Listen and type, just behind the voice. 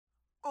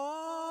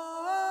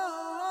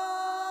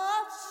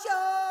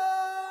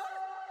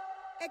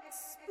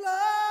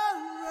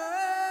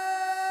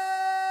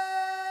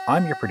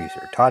I'm your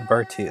producer, Todd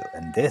Bartu,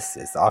 and this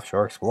is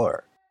Offshore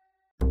Explorer.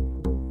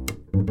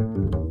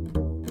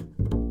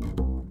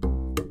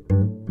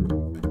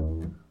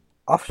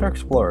 Offshore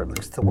Explorer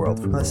looks at the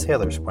world from the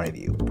sailor's point of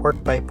view,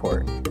 port by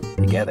port.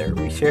 Together,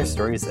 we share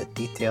stories that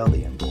detail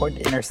the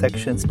important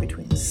intersections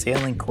between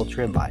sailing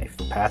culture and life,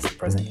 past,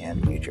 present,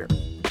 and future.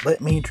 Let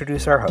me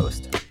introduce our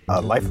host, a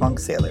lifelong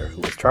sailor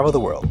who has traveled the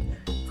world,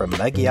 from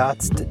mega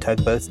yachts to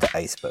tugboats to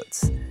ice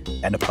boats,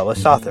 and a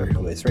published author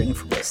who has written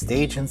for both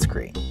stage and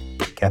screen,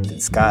 Captain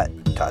Scott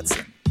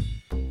Dodson.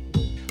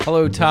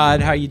 Hello,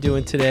 Todd. How you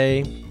doing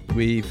today?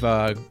 We've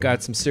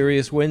got some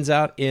serious winds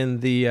out in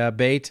the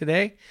bay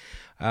today.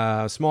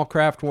 Small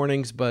craft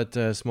warnings, but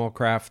small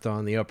craft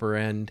on the upper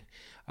end.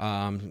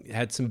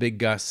 Had some big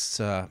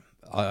gusts,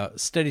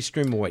 steady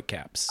stream of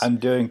whitecaps. I'm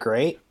doing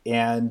great,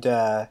 and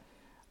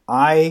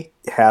I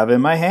have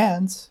in my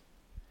hands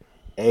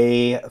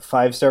a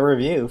 5-star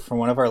review from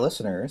one of our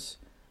listeners.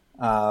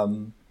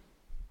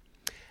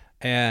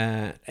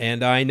 And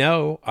I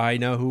know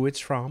who it's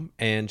from,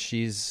 and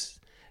she's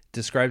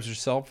describes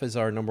herself as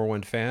our number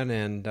one fan,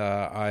 and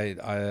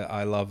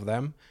I love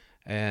them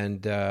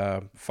and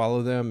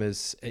follow them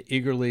as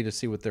eagerly to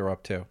see what they're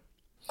up to.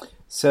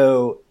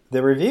 So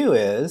the review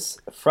is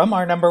from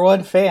our number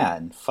one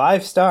fan,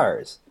 5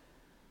 stars.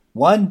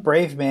 One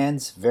brave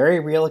man's very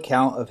real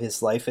account of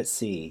his life at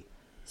sea.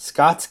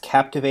 Scott's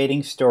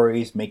captivating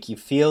stories make you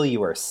feel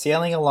you are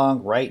sailing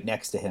along right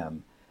next to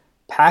him.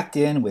 Packed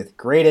in with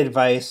great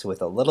advice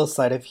with a little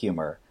side of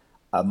humor.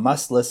 A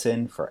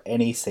must-listen for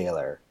any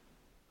sailor.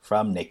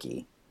 From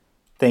Nikki.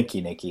 Thank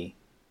you, Nikki.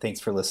 Thanks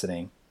for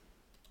listening.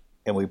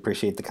 And we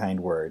appreciate the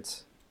kind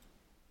words.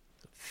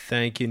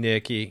 Thank you,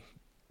 Nikki.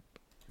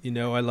 You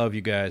know I love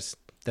you guys.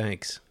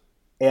 Thanks.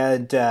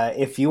 And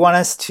if you want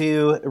us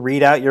to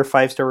read out your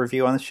 5-star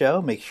review on the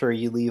show, make sure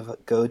you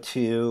go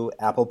to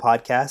Apple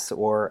Podcasts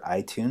or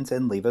iTunes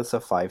and leave us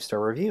a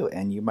 5-star review,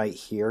 and you might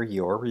hear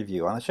your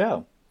review on the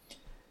show.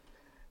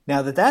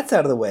 Now that that's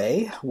out of the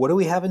way, what do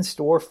we have in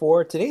store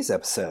for today's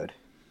episode?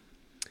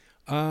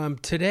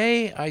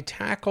 Today I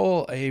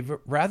tackle a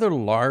rather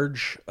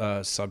large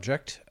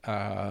subject,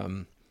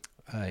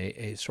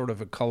 a sort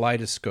of a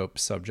kaleidoscope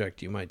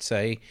subject, you might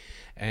say,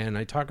 and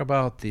I talk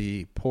about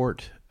the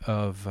port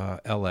of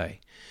L.A.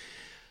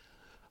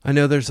 I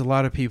know there's a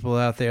lot of people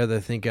out there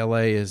that think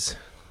L.A. is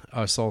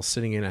us all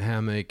sitting in a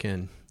hammock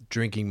and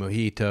drinking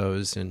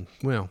mojitos, and,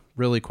 well,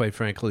 really, quite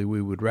frankly,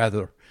 we would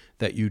rather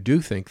that you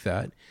do think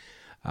that.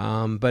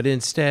 But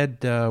instead,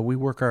 we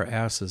work our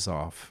asses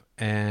off,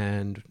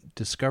 and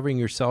discovering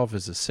yourself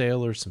as a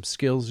sailor, some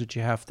skills that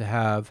you have to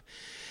have,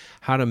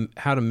 how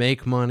to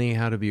make money,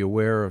 how to be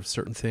aware of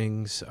certain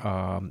things,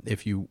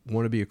 if you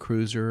want to be a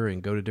cruiser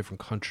and go to different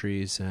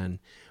countries and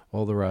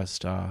all the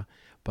rest.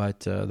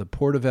 But the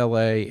Port of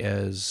L.A.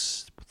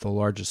 is the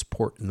largest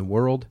port in the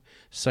world,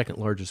 second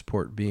largest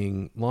port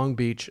being Long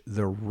Beach.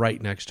 They're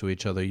right next to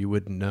each other. You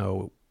wouldn't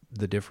know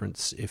the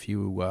difference if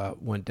you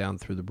went down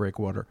through the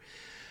breakwater.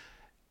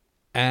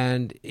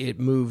 And it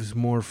moves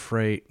more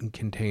freight and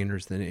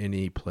containers than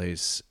any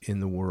place in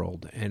the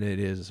world. And it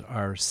is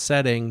our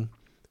setting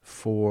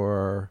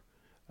for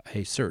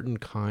a certain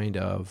kind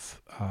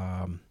of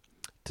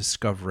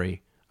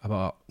discovery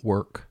about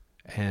work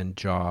and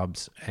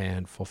jobs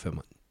and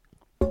fulfillment.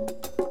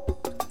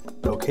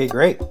 Okay,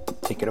 great.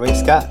 Take it away,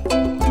 Scott.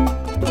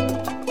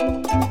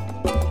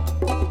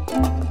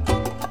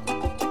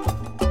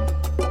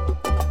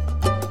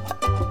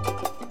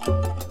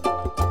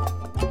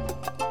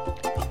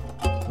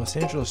 Los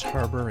Angeles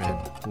Harbor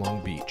and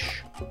Long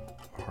Beach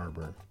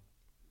Harbor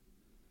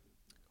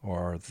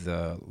are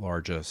the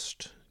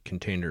largest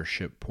container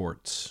ship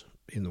ports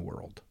in the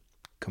world.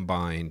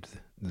 Combined,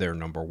 they're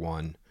number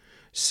one.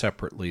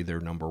 Separately,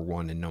 they're number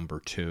one and number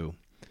two.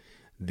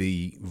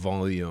 The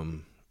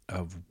volume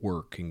of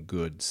work and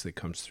goods that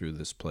comes through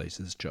this place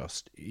is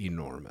just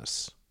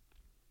enormous.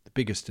 The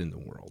biggest in the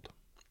world.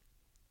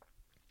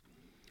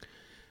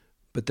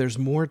 But there's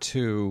more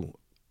to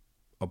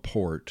a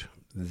port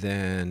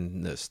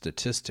than the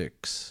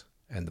statistics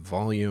and the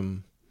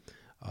volume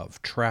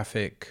of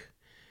traffic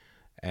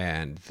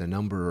and the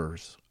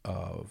numbers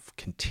of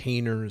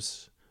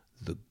containers,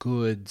 the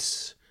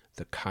goods,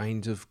 the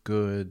kinds of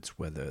goods,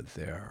 whether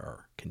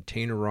they're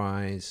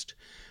containerized,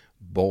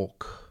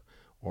 bulk,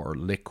 or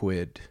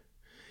liquid.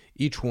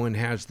 Each one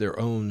has their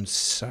own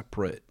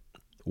separate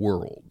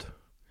world.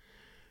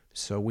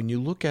 So when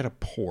you look at a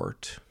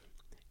port,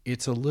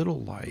 it's a little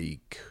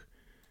like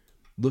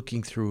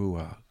looking through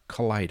a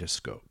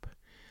kaleidoscope.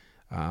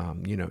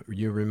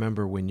 You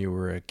remember when you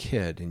were a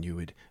kid and you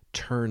would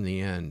turn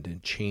the end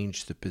and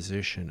change the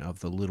position of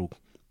the little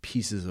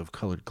pieces of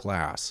colored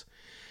glass.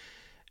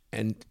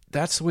 And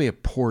that's the way a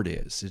port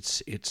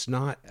is. It's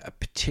not a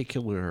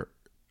particular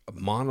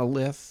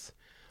monolith.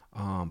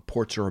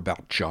 Ports are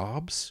about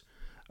jobs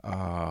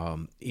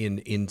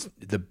in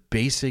the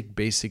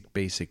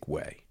basic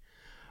way.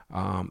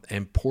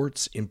 And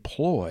ports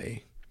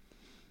employ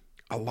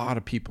a lot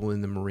of people in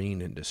the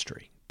marine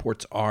industry.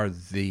 Ports are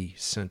the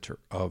center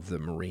of the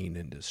marine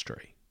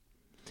industry.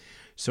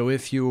 So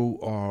if you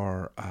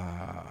are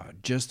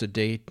just a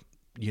day,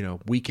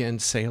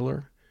 weekend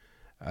sailor,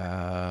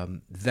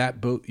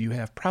 that boat you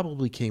have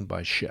probably came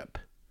by ship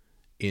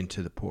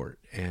into the port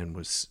and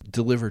was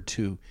delivered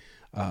to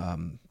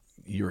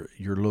your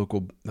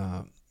local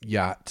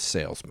yacht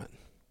salesman.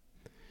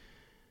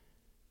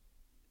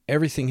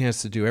 Everything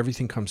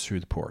comes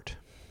through the port.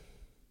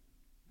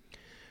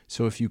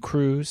 So if you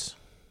cruise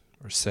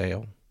or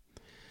sail,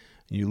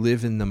 you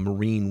live in the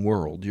marine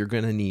world, you're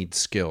going to need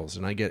skills.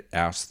 And I get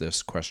asked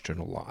this question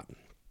a lot.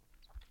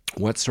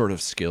 What sort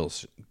of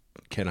skills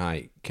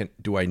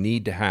do I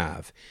need to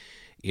have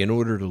in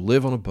order to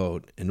live on a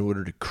boat, in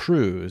order to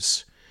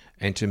cruise,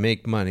 and to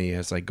make money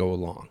as I go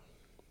along?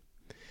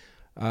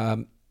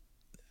 I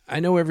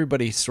know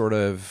everybody sort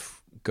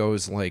of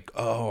goes like,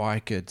 oh, I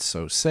could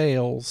sew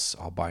sails,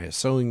 I'll buy a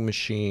sewing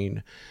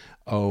machine.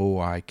 Oh,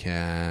 I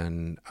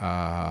can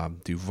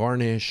do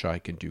varnish, I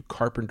can do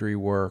carpentry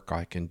work,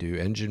 I can do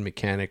engine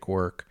mechanic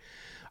work,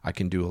 I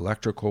can do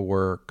electrical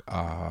work,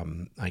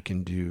 I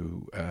can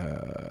do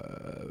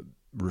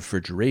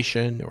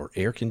refrigeration or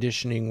air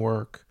conditioning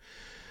work.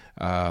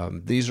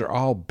 These are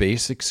all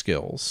basic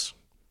skills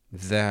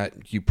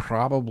that you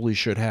probably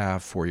should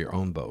have for your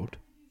own boat.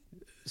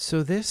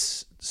 So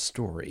this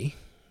story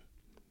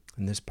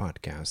in this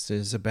podcast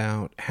is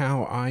about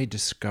how I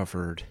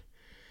discovered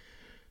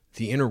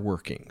the inner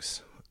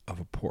workings of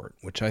a port,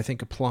 which I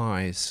think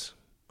applies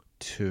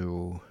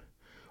to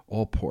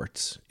all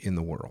ports in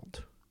the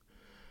world.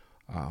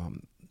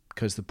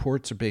 Because the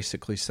ports are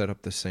basically set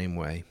up the same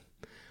way.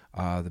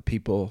 The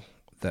people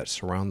that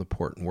surround the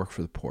port and work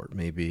for the port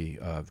may be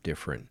of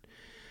different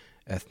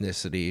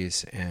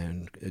ethnicities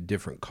and a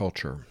different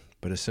culture,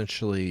 but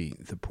essentially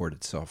the port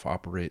itself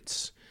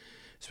operates,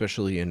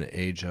 especially in an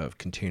age of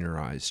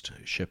containerized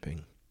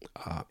shipping,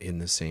 in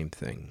the same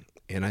thing.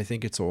 And I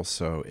think it's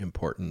also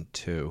important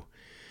to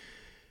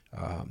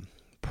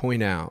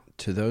point out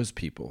to those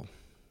people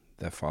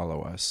that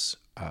follow us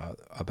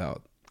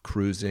about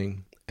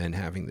cruising and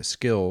having the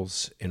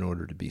skills in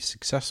order to be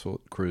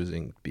successful at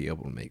cruising, be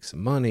able to make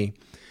some money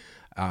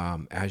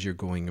as you're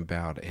going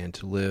about, and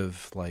to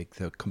live like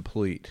the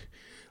complete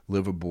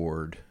live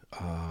aboard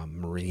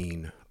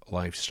marine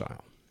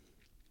lifestyle.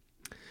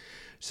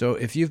 So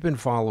if you've been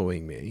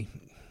following me,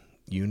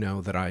 you know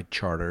that I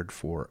chartered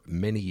for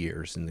many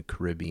years in the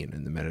Caribbean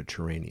and the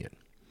Mediterranean.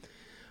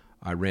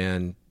 I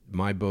ran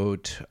my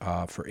boat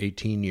for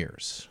 18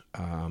 years.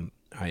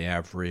 I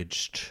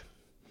averaged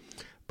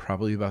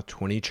probably about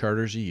 20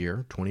 charters a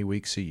year, 20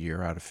 weeks a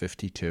year out of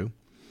 52.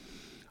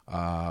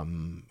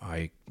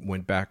 I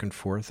went back and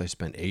forth. I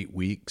spent 8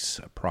 weeks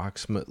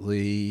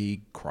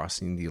approximately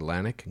crossing the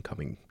Atlantic and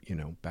coming,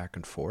 back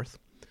and forth.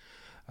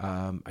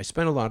 I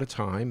spent a lot of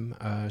time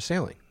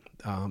sailing.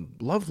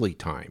 Lovely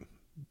time.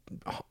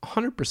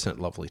 100%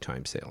 lovely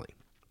time sailing.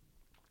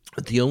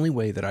 But the only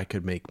way that I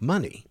could make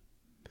money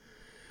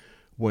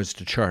was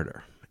to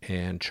charter.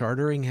 And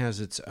chartering has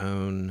its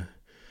own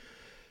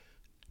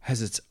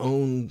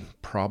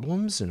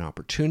problems and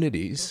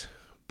opportunities,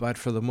 but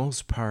for the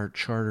most part,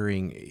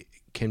 chartering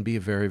can be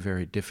a very,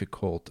 very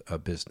difficult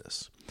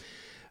business.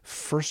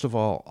 First of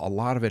all, a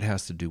lot of it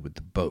has to do with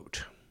the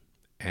boat,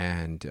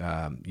 and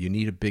you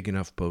need a big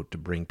enough boat to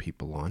bring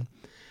people on.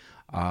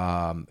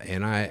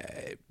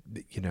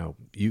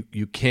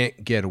 You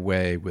can't get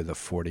away with a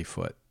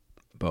 40-foot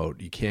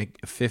boat. A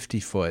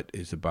 50-foot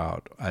is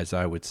about, as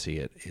I would see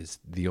it, is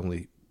the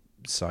only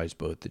size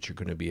boat that you're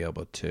going to be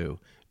able to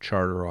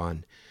charter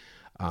on.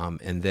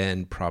 And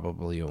then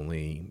probably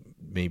only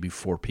maybe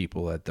 4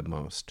 people at the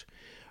most.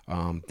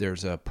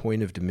 There's a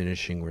point of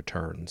diminishing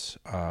returns.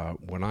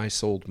 When I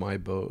sold my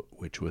boat,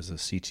 which was a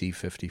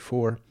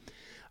CT-54,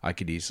 I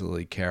could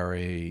easily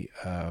carry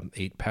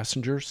 8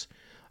 passengers.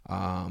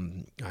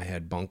 I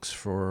had bunks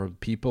for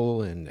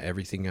people and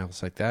everything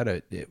else like that.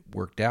 It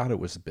worked out. It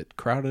was a bit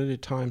crowded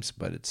at times,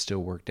 but it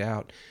still worked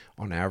out.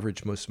 On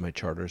average, most of my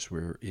charters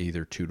were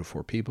either 2 to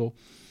 4 people.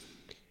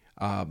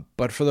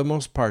 But for the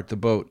most part, the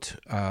boat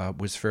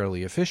was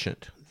fairly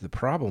efficient. The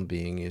problem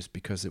being is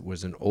because it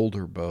was an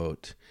older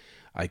boat,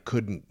 I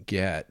couldn't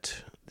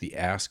get the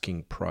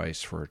asking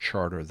price for a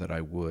charter that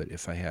I would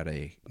if I had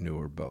a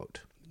newer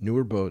boat.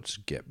 Newer boats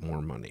get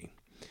more money.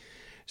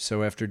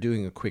 So after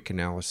doing a quick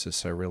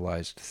analysis, I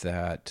realized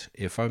that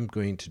if I'm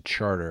going to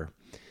charter,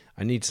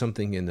 I need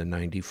something in the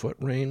 90-foot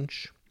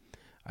range.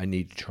 I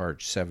need to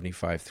charge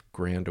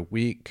 $75,000 a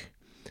week.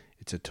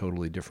 It's a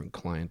totally different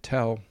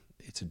clientele.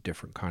 It's a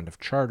different kind of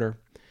charter.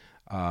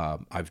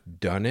 I've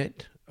done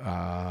it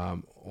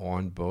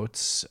on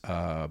boats.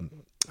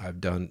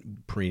 I've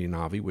done Perini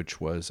Navi, which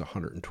was a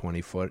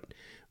 120-foot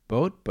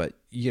boat, but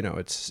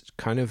it's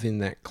kind of in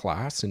that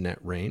class, in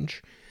that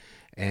range.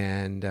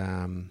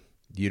 And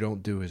you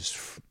don't do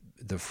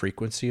the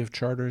frequency of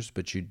charters,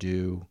 but you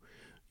can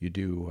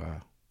do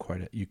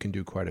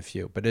quite a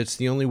few. But it's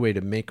the only way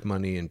to make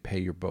money and pay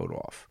your boat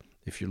off.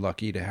 If you're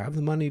lucky to have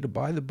the money to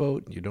buy the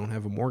boat and you don't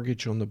have a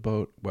mortgage on the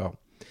boat, well,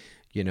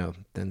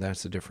 then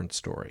that's a different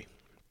story.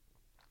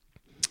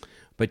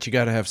 But you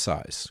got to have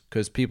size,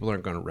 because people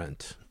aren't going to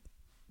rent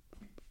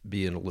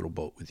be in a little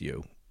boat with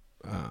you,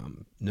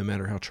 no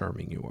matter how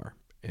charming you are.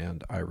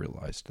 And I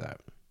realized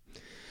that.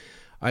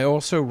 I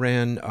also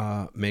ran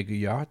mega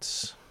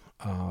yachts.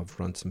 I've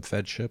run some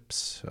Fed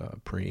ships,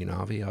 Puri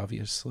Navi,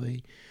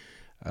 obviously,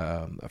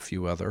 a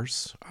few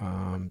others.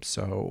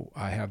 So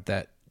I have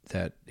that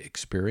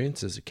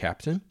experience as a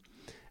captain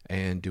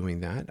and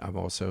doing that. I've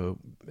also,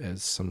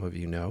 as some of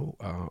you know,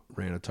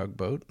 ran a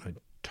tugboat. I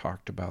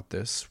talked about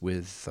this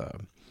with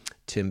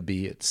Tim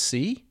B. at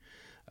Sea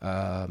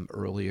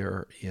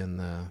earlier in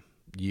the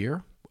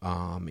year.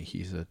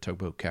 He's a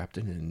tugboat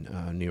captain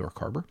in New York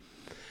Harbor.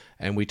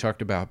 And we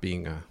talked about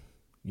being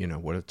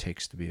what it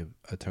takes to be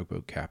a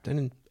tugboat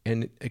captain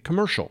and a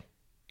commercial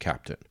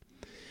captain.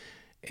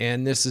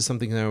 And this is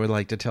something that I would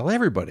like to tell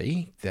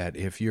everybody, that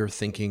if you're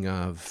thinking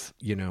of,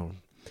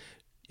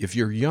 if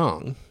you're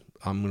young,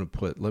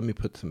 let me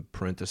put some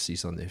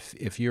parentheses on this.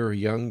 If you're a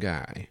young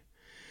guy,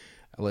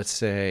 let's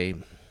say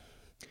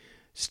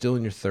still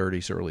in your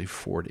 30s, early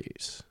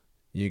 40s,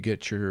 you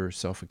get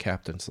yourself a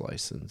captain's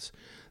license,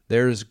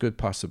 there's a good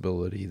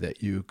possibility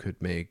that you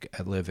could make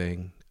a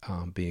living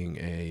being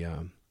a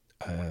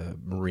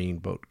marine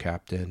boat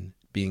captain,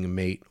 being a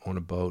mate on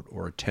a boat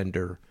or a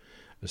tender,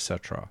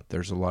 etc.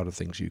 There's a lot of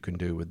things you can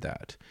do with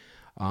that.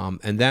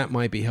 And that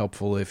might be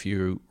helpful if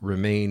you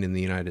remain in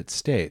the United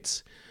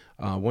States.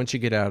 Once you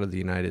get out of the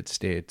United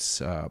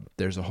States,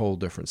 there's a whole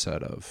different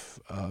set of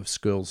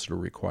skills that are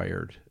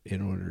required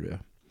in order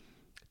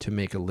to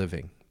make a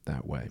living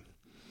that way.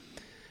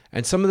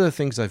 And some of the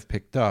things I've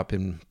picked up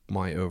in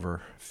my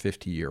over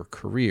 50-year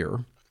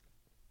career,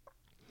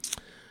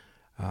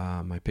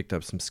 I picked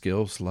up some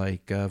skills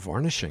like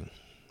varnishing.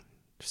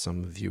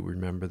 Some of you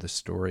remember the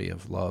story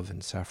of Love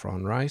and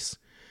Saffron Rice.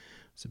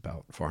 It's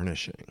about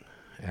varnishing,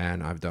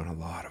 and I've done a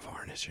lot of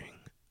varnishing.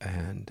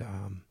 And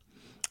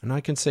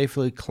I can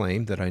safely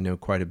claim that I know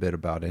quite a bit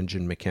about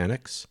engine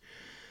mechanics,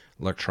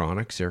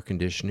 electronics, air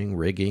conditioning,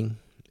 rigging,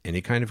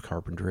 any kind of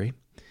carpentry.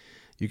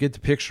 You get the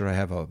picture. I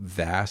have a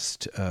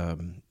vast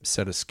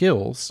set of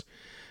skills,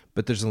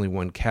 but there's only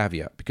one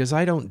caveat. Because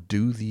I don't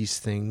do these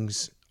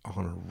things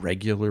on a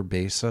regular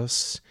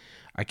basis,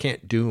 I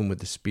can't do them with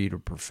the speed of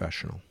a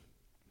professional.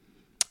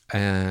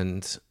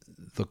 And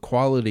the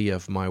quality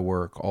of my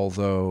work,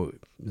 although,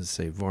 let's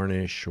say,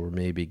 varnish or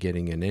maybe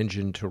getting an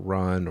engine to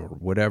run or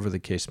whatever the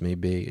case may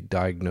be,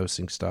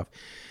 diagnosing stuff,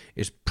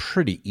 is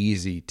pretty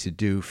easy to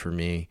do for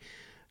me.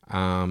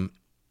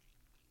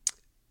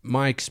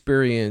 My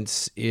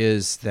experience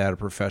is that a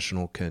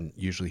professional can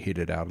usually hit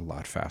it out a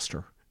lot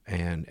faster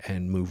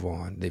and move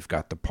on. They've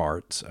got the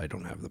parts. I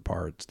don't have the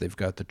parts. They've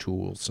got the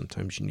tools.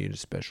 Sometimes you need a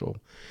special,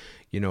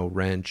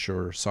 wrench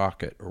or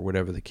socket or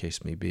whatever the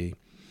case may be.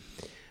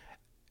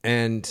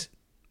 And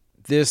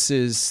this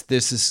is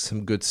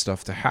some good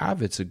stuff to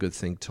have. It's a good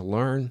thing to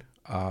learn.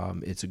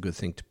 It's a good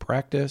thing to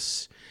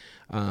practice.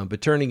 But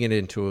turning it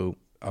into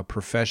a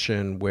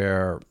profession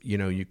where,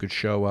 you could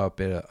show up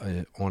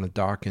on a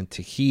dock in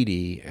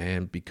Tahiti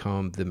and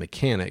become the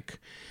mechanic,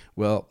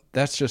 well,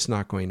 that's just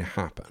not going to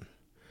happen.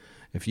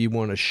 If you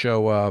want to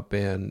show up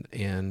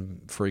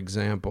in for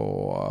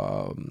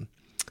example,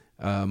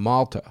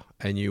 Malta,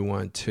 and you're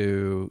going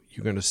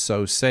to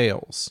sew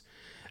sails,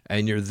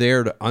 and you're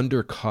there to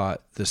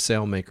undercut the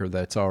sailmaker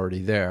that's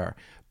already there,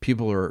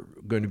 people are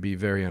going to be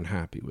very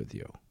unhappy with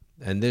you.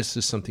 And this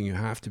is something you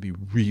have to be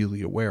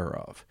really aware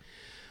of,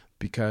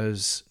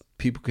 because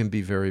people can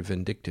be very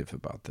vindictive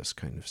about this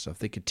kind of stuff.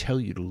 They could tell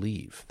you to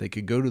leave. They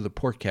could go to the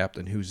port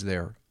captain, who's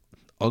their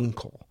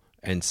uncle,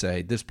 and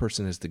say, this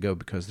person has to go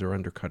because they're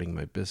undercutting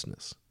my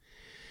business.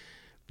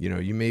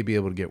 You may be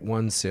able to get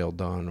one sail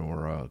done,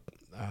 or a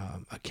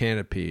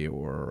canopy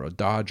or a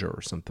dodger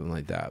or something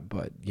like that.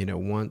 But,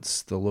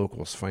 once the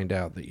locals find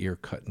out that you're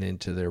cutting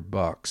into their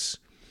bucks,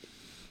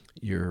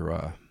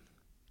 your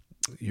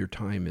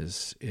time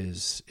is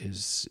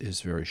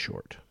very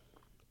short.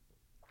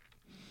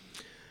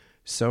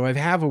 So I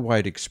have a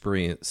wide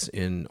experience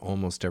in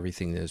almost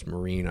everything that is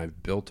marine.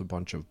 I've built a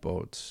bunch of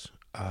boats.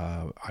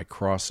 I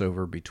cross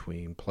over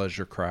between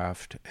pleasure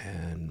craft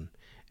and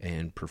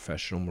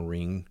professional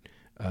marine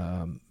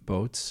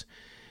boats.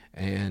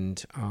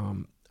 And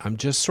I'm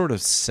just sort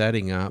of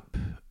setting up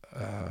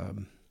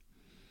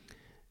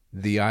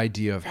the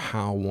idea of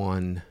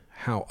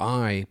how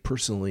I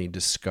personally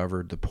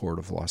discovered the Port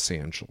of Los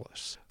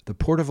Angeles. The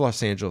Port of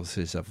Los Angeles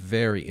is a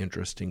very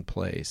interesting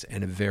place,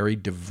 and a very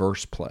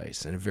diverse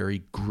place, and a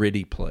very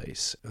gritty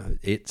place.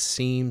 It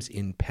seems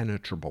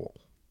impenetrable,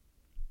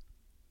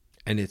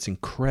 and it's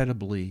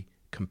incredibly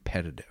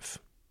competitive.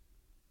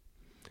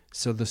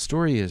 So the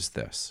story is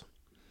this.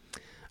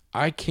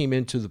 I came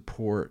into the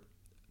port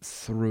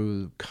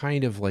through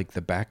kind of like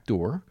the back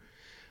door,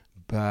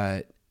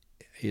 but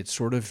it's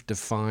sort of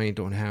defined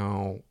on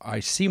how I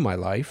see my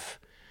life,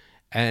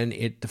 and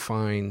it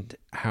defined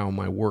how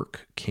my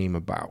work came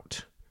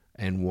about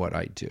and what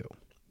I do.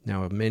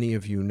 Now, many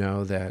of you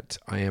know that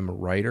I am a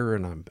writer,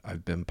 and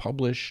I've been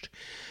published.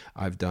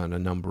 I've done a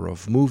number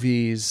of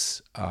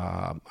movies.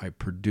 I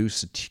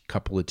produce a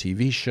couple of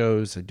TV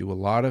shows. I do a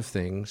lot of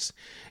things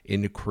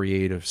in the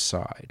creative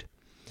side.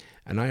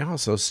 And I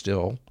also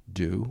still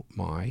do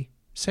my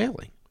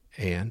sailing,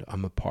 and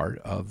I'm a part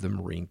of the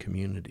marine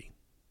community.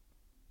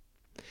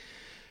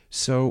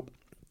 So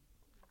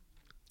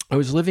I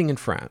was living in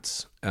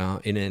France,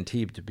 in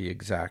Antibes to be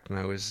exact, and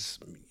I was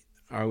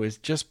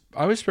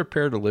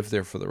prepared to live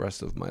there for the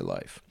rest of my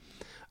life.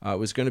 It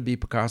was going to be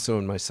Picasso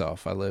and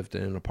myself. I lived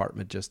in an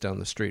apartment just down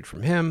the street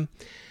from him,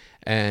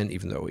 and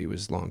even though he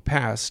was long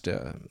past,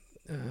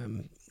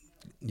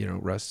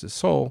 rest his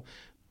soul,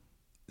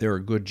 there were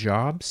good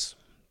jobs.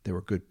 There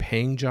were good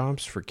paying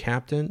jobs for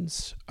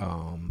captains,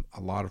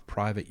 a lot of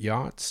private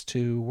yachts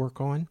to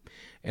work on,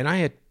 and I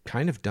had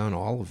kind of done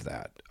all of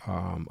that.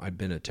 I'd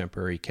been a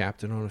temporary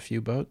captain on a few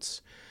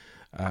boats.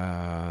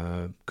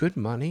 Good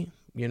money,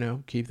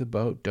 keep the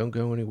boat, don't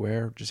go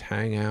anywhere, just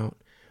hang out.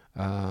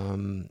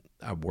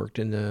 I worked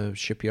in the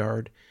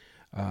shipyard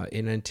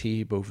in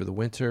Antibes over the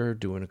winter,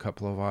 doing a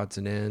couple of odds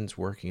and ends,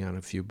 working on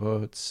a few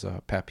boats,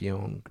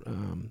 Papillon,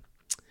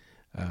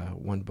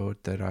 one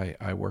boat that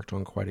I worked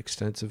on quite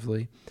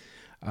extensively.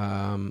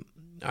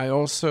 I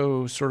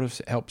also sort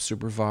of helped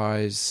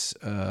supervise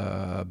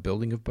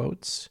building of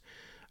boats.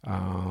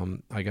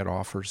 I got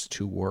offers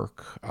to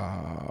work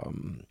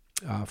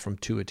from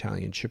 2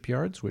 Italian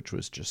shipyards, which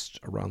was just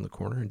around the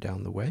corner and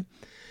down the way.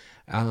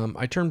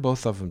 I turned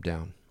both of them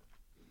down.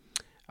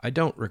 I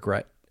don't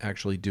regret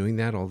actually doing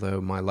that, although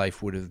my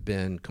life would have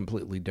been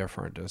completely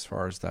different as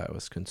far as that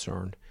was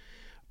concerned.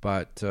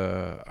 But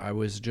I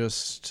was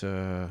just,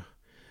 at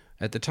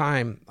the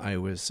time, I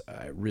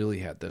really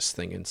had this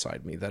thing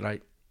inside me that I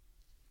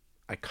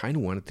kind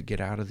of wanted to get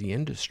out of the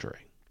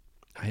industry.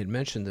 I had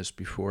mentioned this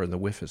before in the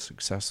Whiff of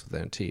Success with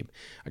Antibes.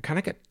 I kind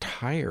of got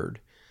tired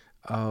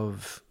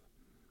of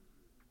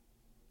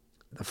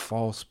the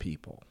false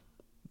people,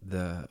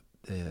 the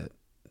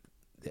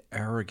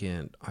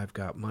arrogant, I've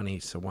got money,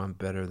 so I'm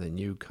better than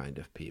you kind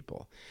of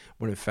people,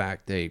 when in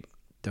fact they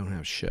don't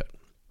have shit.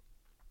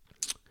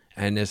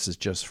 And this is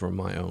just from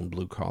my own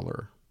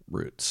blue-collar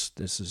roots.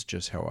 This is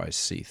just how I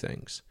see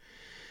things.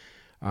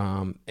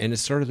 And it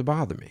started to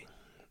bother me.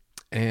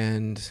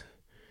 And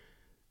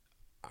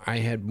I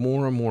had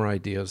more and more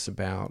ideas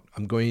about,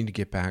 I'm going to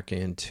get back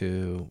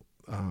into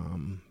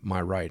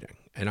my writing.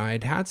 And I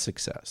had had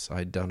success. I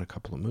had done a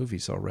couple of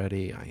movies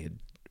already. I had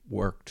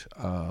worked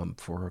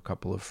for a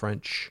couple of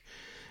French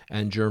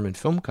and German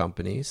film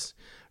companies,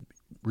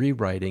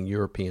 rewriting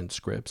European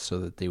scripts so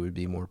that they would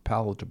be more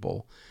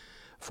palatable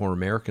for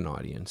American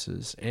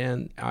audiences.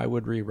 And I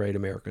would rewrite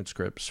American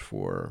scripts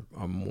for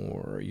a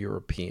more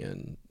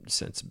European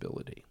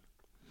sensibility.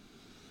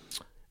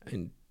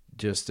 And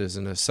just as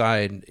an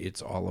aside,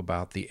 it's all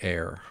about the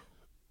air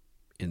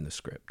in the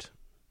script.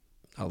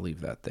 I'll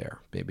leave that there.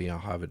 Maybe I'll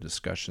have a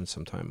discussion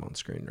sometime on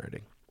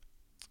screenwriting.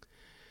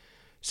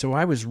 So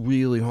I was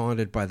really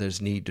haunted by this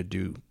need to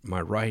do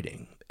my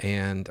writing,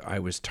 and I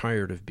was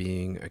tired of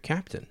being a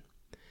captain.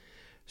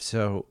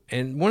 So,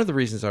 and one of the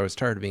reasons I was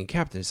tired of being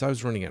captain is I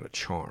was running out of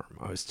charm.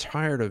 I was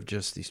tired of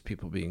just these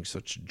people being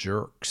such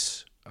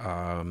jerks.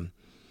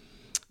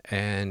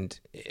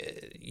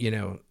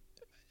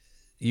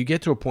 You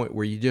get to a point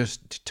where you're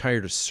just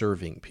tired of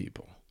serving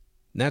people.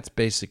 And that's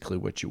basically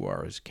what you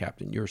are as a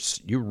captain.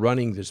 You're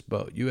running this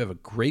boat. You have a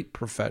great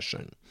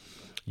profession.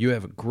 You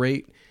have a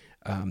great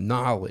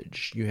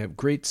knowledge. You have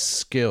great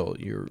skill.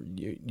 You're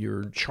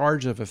in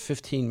charge of a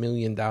 $15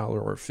 million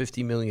or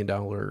 $50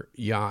 million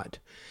yacht,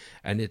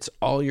 and it's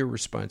all your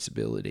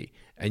responsibility.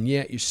 And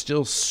yet you're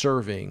still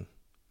serving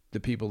the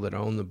people that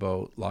own the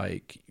boat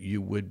like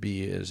you would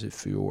be as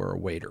if you were a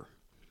waiter,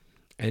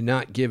 and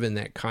not given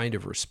that kind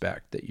of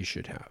respect that you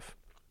should have.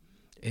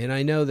 And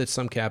I know that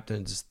some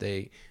captains,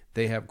 they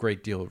have a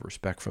great deal of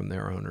respect from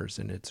their owners,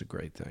 and it's a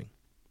great thing.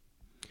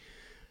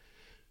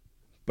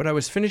 But I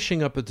was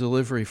finishing up a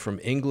delivery from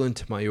England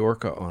to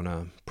Mallorca on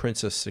a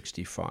Princess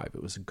 65.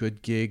 It was a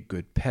good gig,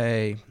 good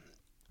pay.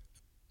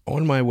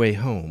 On my way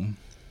home,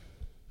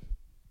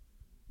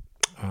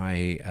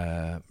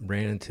 I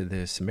ran into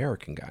this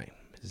American guy.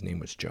 His name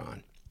was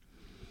John.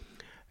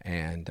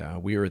 And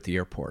we were at the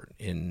airport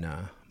in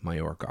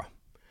Mallorca.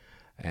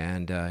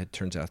 And it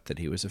turns out that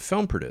he was a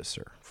film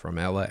producer from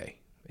L.A.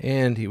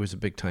 And he was a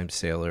big-time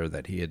sailor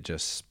that he had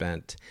just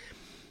spent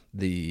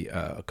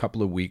a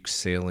couple of weeks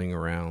sailing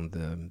around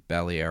the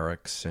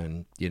Balearics,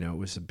 and it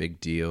was a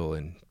big deal,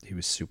 and he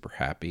was super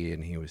happy,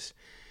 and he was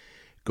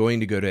going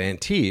to go to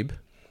Antibes,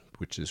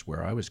 which is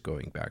where I was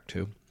going back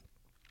to,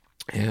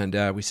 and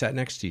we sat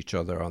next to each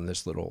other on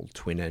this little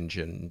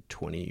twin-engine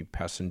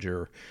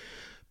 20-passenger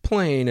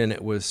plane, and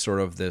it was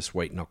sort of this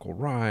white-knuckle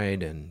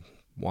ride, and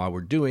while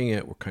we're doing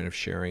it, we're kind of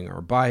sharing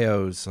our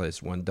bios,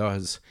 as one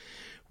does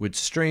with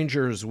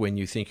strangers when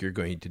you think you're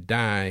going to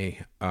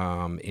die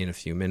in a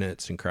few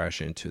minutes and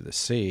crash into the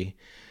sea.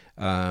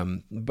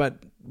 But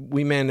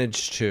we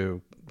managed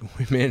to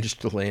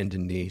land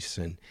in Nice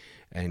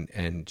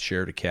and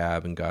shared a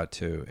cab and got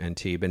to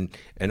Antibes.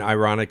 And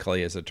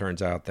ironically, as it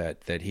turns out,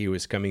 that he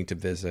was coming to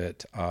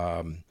visit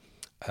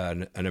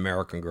an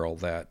American girl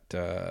that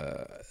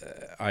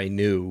I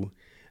knew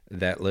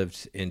that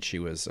lived, and she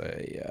was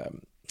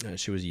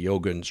she was a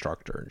yoga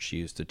instructor, and she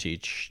used to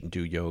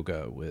do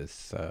yoga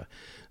with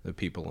the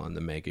people on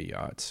the mega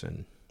yachts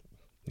and,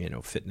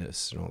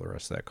 fitness and all the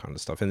rest of that kind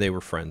of stuff. And they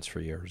were friends for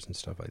years and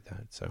stuff like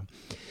that. So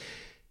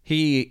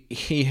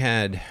he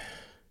had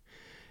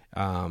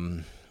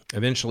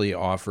eventually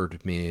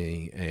offered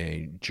me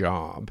a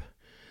job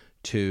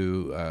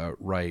to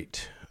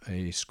write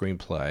a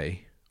screenplay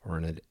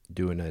or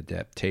do an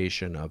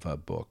adaptation of a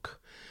book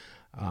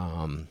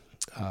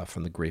about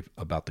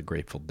the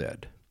Grateful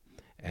Dead.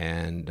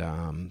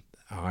 And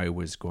I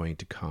was going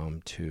to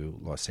come to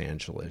Los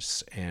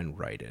Angeles and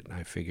write it. And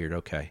I figured,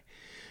 okay,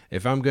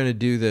 if I'm going to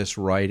do this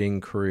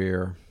writing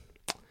career,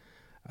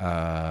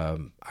 I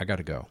got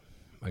to go.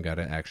 I got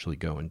to actually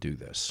go and do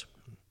this.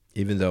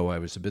 Even though I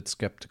was a bit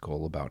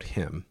skeptical about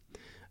him,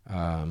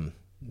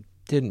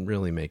 didn't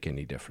really make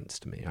any difference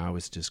to me. I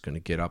was just going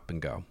to get up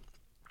and go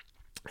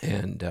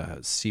and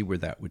see where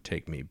that would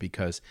take me,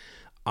 because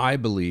I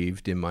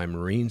believed in my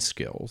marine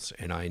skills,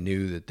 and I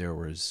knew that there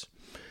was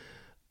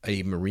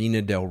a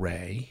Marina del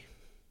Rey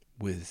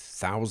with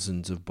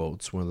thousands of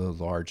boats, one of the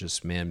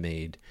largest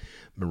man-made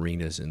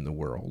marinas in the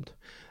world.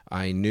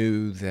 I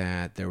knew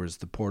that there was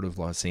the Port of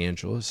Los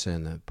Angeles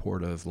and the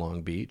Port of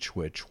Long Beach,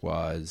 which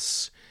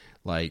was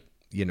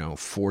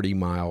 40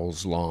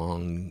 miles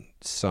long,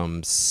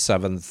 some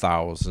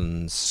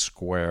 7,000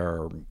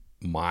 square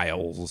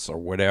miles or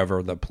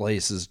whatever. The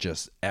place is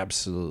just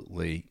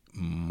absolutely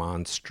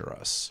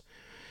monstrous.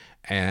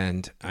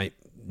 And I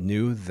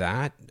knew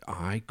that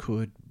I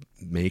could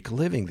make a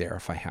living there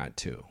if I had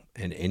to.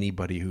 And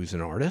anybody who's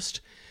an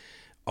artist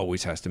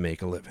always has to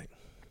make a living.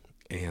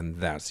 And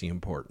that's the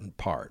important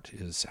part,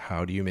 is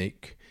how do you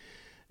make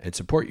and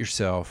support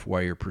yourself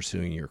while you're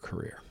pursuing your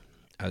career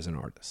as an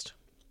artist.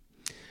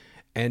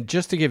 And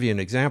just to give you an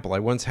example, I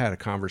once had a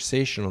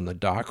conversation on the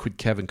dock with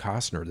Kevin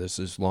Costner. This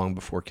is long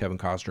before Kevin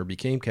Costner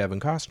became Kevin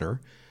Costner,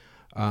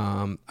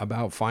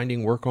 about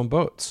finding work on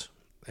boats.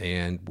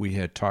 And we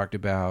had talked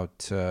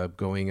about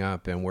going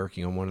up and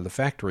working on one of the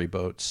factory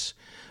boats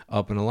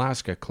up in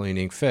Alaska,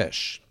 cleaning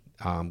fish.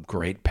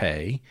 Great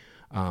pay,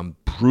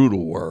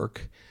 brutal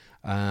work.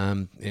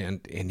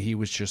 And he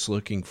was just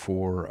looking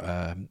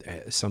for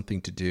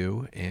something to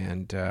do.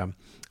 And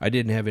I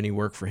didn't have any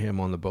work for him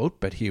on the boat,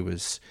 but he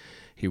was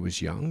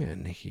young,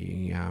 and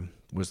he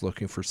was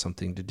looking for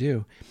something to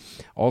do.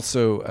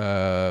 Also,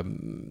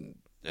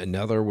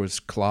 another was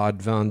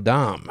Claude Van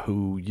Damme,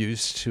 who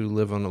used to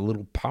live on a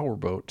little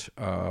powerboat.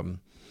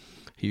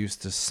 He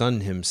used to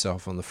sun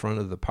himself on the front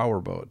of the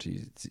powerboat.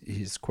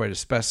 He's quite a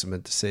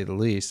specimen, to say the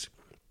least.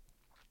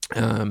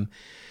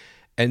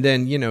 And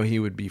then, he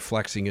would be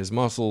flexing his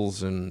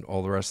muscles and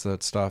all the rest of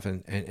that stuff.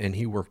 And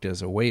he worked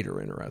as a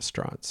waiter in a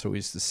restaurant. So we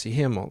used to see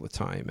him all the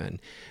time.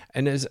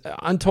 And as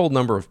untold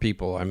number of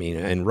people,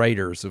 and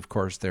writers, of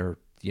course, they're,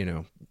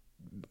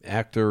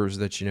 actors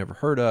that you never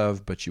heard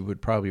of, but you would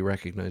probably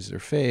recognize their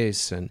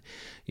face. And,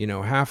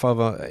 half of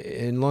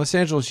in Los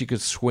Angeles, you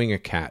could swing a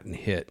cat and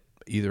hit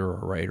either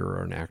a writer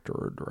or an actor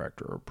or a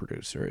director or a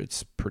producer.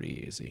 It's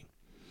pretty easy.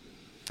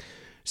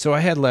 So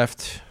I had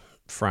left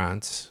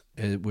France,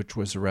 which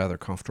was a rather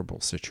comfortable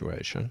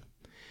situation,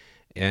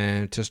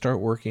 and to start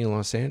working in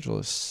Los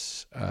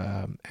Angeles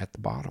at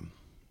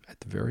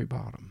the very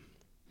bottom.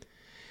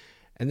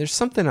 And there's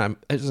something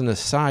as an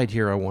aside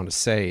here I want to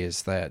say,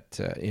 is that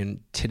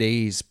in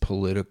today's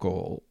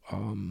political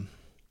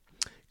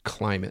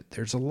climate,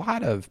 there's a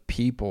lot of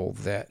people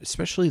that,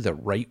 especially the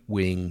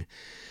right-wing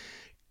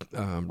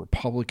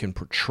Republican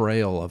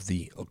portrayal of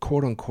the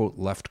quote-unquote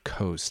left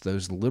coast,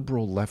 those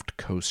liberal left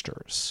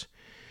coasters.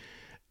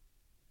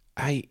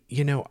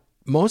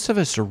 Most of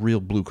us are real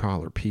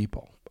blue-collar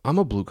people. I'm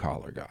a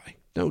blue-collar guy,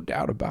 no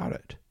doubt about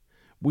it.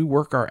 We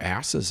work our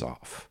asses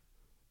off,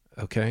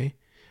 okay?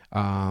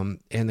 And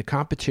the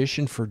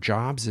competition for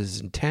jobs is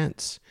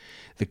intense.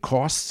 The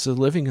costs of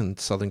living in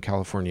Southern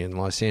California and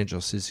Los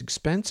Angeles is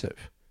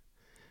expensive,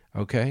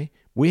 okay?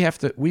 We have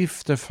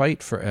to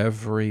fight for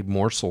every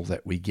morsel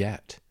that we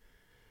get.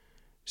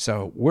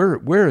 So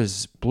we're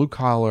as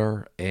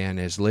blue-collar and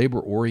as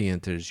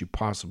labor-oriented as you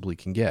possibly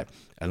can get.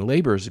 And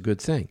labor is a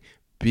good thing.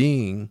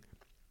 Being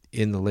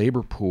in the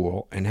labor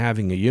pool and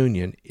having a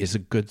union is a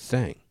good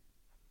thing.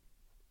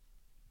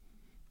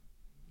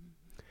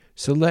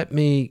 So let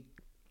me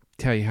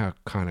tell you how it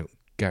kind of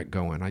got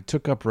going. I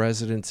took up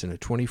residence in a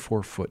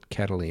 24-foot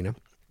Catalina.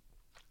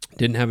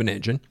 Didn't have an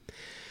engine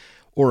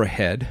or a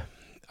head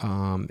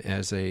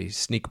as a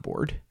sneak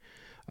board.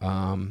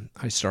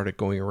 I started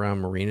going around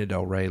Marina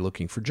del Rey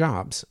looking for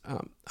jobs.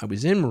 I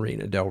was in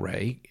Marina del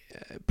Rey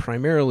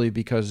primarily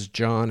because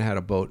John had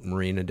a boat in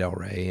Marina del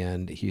Rey,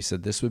 and he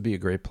said this would be a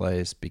great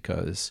place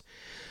because,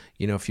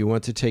 if you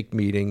want to take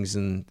meetings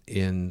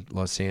in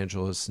Los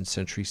Angeles and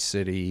Century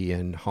City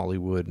and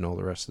Hollywood and all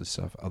the rest of the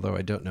stuff, although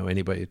I don't know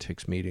anybody who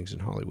takes meetings in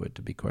Hollywood,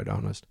 to be quite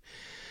honest.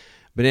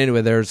 But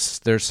anyway,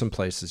 there's some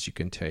places you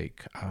can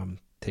take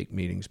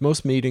meetings.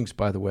 Most meetings,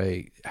 by the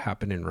way,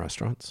 happen in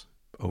restaurants.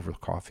 Over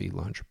coffee,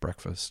 lunch,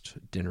 breakfast,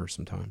 dinner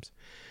sometimes.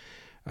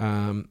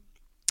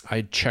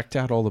 I checked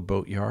out all the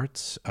boat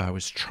yards. I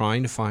was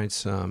trying to find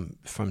some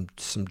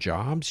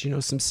jobs,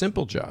 some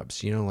simple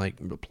jobs, like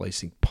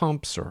replacing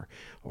pumps or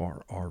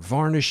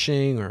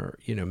varnishing, or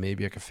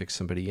maybe I could fix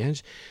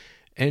somebody's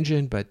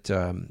engine, but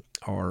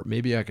or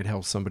maybe I could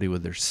help somebody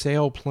with their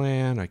sail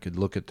plan. I could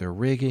look at their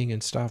rigging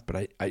and stuff,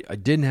 but I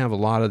didn't have a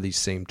lot of these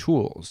same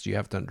tools. You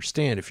have to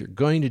understand, if you're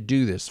going to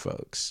do this,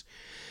 folks,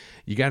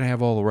 you got to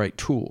have all the right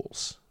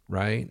tools,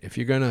 right? If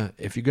you're gonna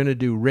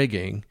do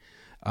rigging,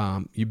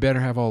 you better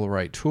have all the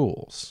right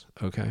tools,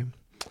 okay?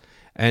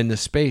 And the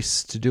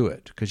space to do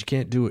it, because you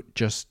can't do it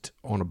just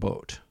on a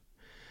boat.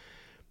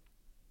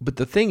 But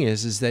the thing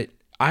is that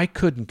I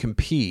couldn't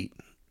compete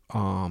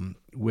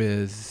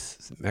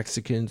with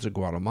Mexicans or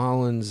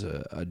Guatemalans,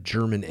 a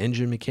German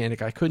engine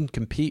mechanic. I couldn't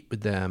compete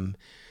with them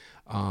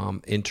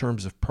in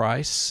terms of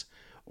price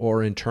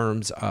or in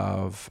terms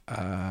of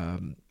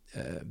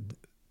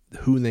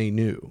who they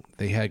knew.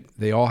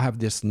 They all have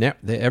this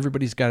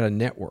everybody's got a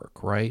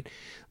network, right?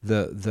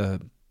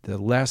 The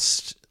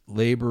less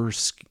labor,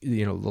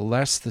 the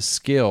less the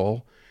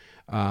skill,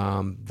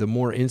 the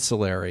more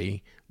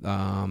insulary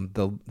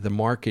the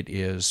market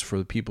is for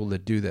the people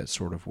that do that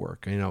sort of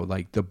work.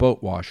 Like the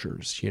boat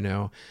washers.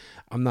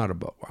 I'm not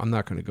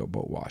going to go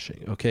boat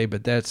washing, okay?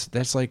 But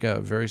that's like a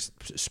very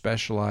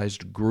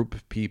specialized group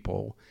of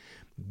people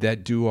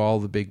that do all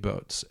the big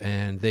boats,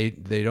 and they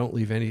don't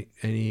leave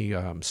any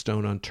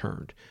stone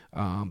unturned.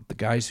 The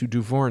guys who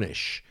do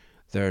varnish,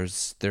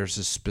 there's a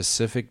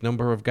specific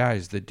number of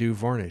guys that do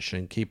varnish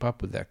and keep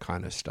up with that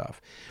kind of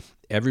stuff.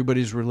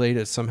 Everybody's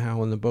related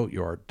somehow in the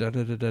boatyard.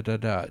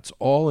 It's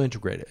all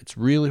integrated. It's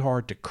really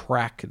hard to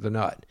crack the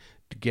nut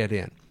to get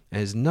in. It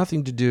has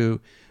nothing to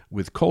do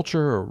with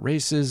culture or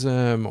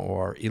racism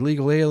or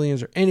illegal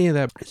aliens or any of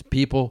that. It's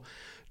people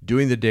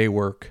doing the day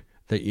work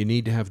that you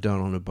need to have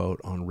done on a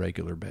boat on a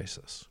regular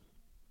basis.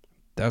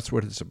 That's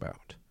what it's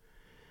about.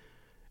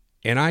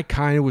 And I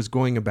kind of was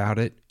going about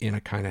it in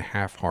a kind of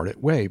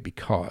half-hearted way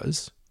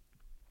because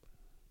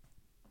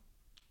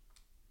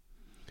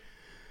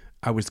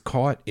I was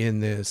caught in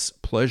this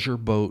pleasure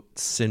boat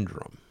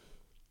syndrome.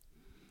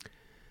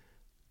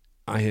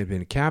 I had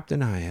been a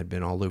captain. I had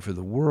been all over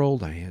the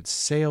world. I had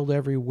sailed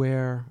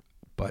everywhere.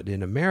 But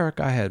in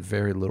America, I had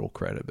very little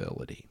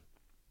credibility.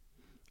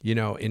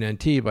 In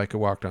Antibes, I could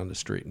walk down the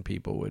street and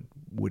people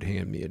would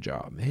hand me a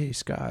job. Hey,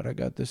 Scott, I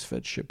got this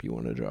fed ship you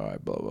want to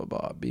drive, blah, blah,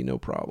 blah. Be no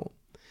problem.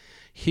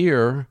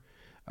 Here,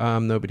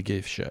 nobody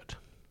gave shit.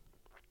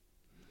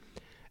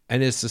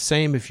 And it's the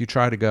same if you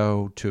try to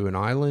go to an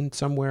island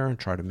somewhere and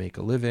try to make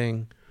a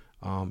living.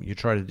 You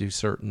try to do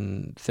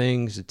certain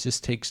things. It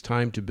just takes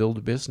time to build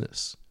a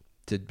business,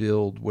 to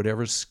build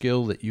whatever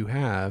skill that you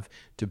have,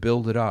 to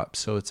build it up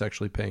so it's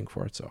actually paying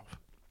for itself.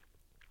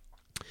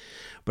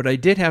 But I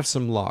did have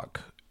some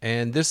luck,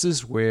 and this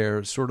is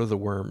where sort of the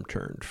worm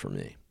turned for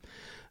me.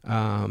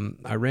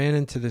 I ran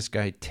into this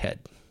guy, Ted,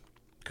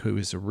 who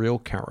is a real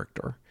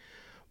character,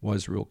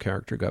 was a real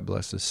character, God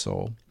bless his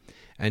soul.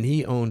 And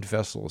he owned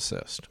Vessel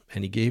Assist,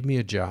 and he gave me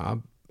a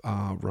job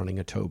running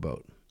a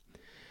towboat.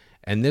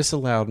 And this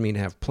allowed me to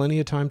have plenty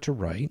of time to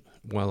write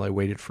while I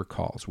waited for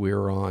calls. We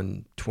were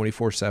on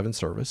 24/7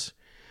 service.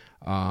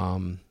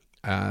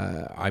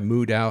 I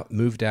moved out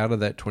of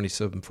that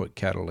 27-foot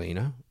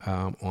Catalina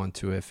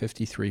onto a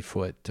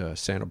 53-foot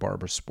Santa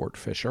Barbara Sport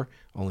Fisher.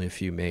 Only a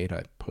few made.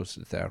 I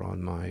posted that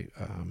on my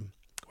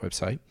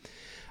website.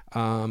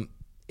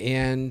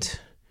 And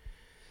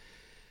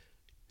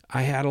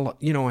I had a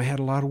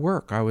lot of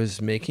work. I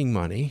was making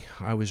money.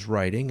 I was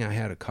writing. I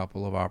had a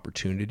couple of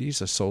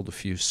opportunities. I sold a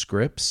few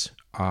scripts.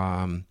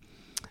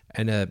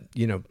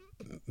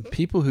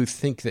 People who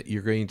think that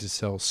you're going to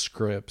sell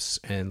scripts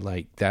and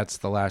like that's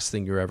the last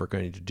thing you're ever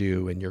going to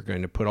do and you're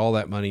going to put all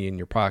that money in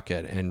your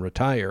pocket and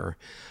retire,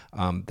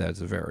 that's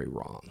very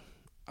wrong.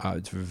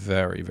 It's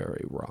very,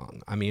 very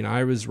wrong. I mean,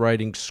 I was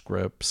writing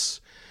scripts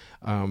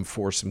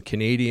for some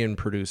Canadian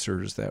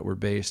producers that were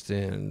based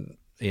in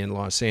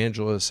Los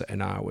Angeles,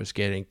 and I was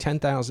getting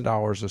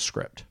 $10,000 a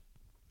script.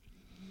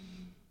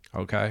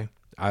 Okay?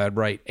 I'd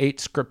write 8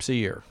 scripts a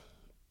year.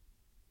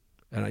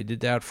 And I did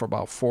that for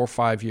about 4 or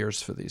 5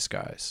 years for these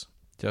guys.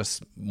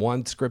 Just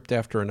one script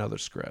after another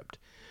script.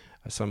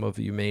 Some of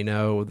you may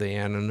know the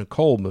Anna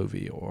Nicole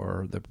movie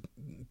or the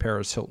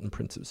Paris Hilton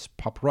Princess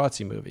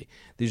Paparazzi movie.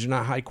 These are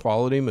not high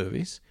quality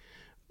movies,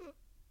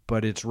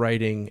 but it's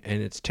writing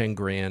and it's 10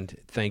 grand.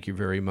 Thank you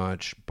very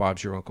much.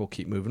 Bob's your uncle.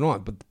 Keep moving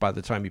on. But by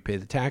the time you pay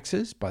the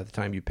taxes, by the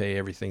time you pay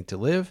everything to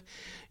live,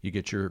 you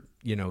get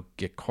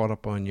get caught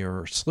up on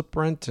your slip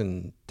rent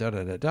and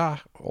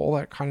all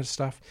that kind of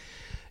stuff.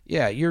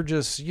 Yeah, you're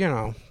just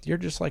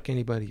like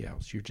anybody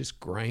else. You're just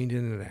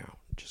grinding it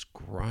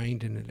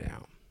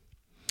out.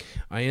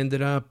 I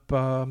ended up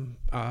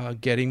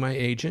getting my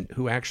agent,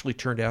 who actually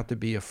turned out to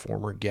be a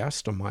former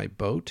guest on my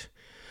boat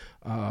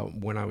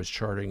when I was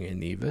chartering in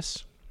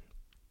Nevis.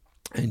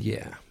 And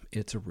yeah,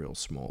 it's a real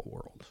small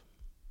world.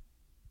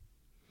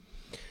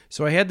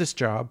 So I had this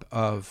job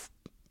of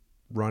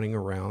running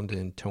around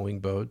and towing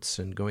boats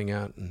and going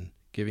out and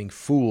giving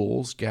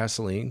fools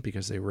gasoline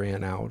because they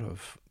ran out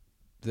of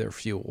their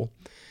fuel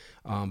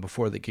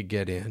before they could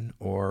get in,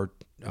 or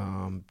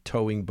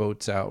towing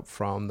boats out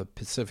from the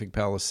Pacific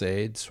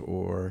Palisades,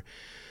 or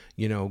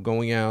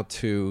going out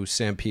to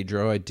San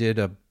Pedro. I did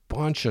a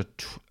bunch of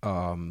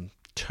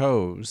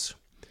tows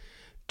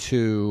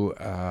to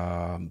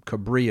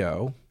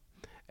Cabrillo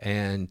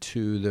and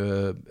to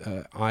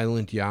the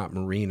Island Yacht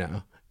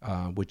Marina,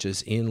 which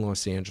is in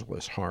Los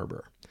Angeles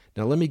Harbor.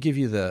 Now, let me give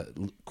you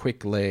the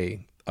quick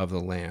lay of the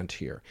land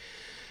here.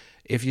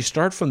 If you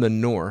start from the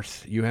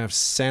north, you have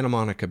Santa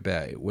Monica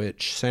Bay,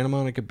 which Santa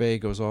Monica Bay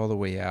goes all the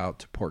way out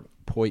to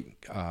Point,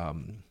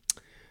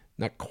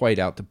 not quite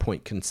out to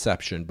Point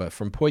Conception, but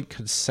from Point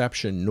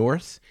Conception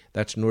north,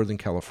 that's Northern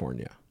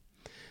California.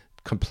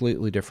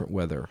 Completely different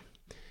weather.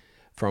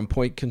 From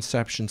Point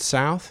Conception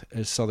south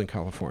is Southern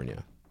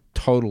California.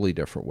 Totally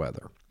different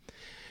weather.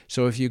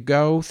 So if you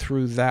go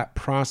through that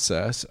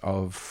process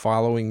of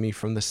following me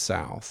from the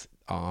south,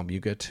 you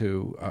get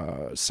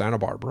to Santa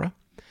Barbara,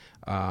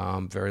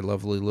 very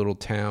lovely little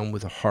town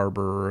with a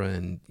harbor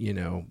and,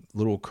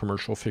 little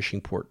commercial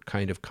fishing port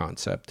kind of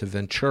concept, to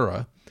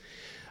Ventura.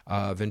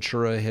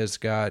 Ventura has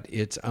got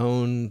its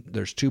own,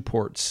 there's 2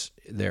 ports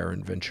there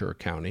in Ventura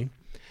County,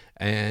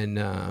 and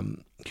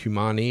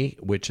Humani,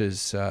 which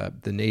is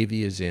the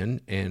Navy is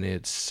in, and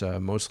it's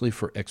mostly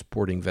for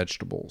exporting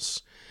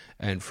vegetables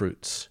and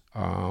fruits,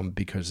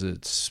 because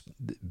it's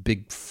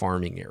big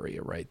farming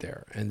area right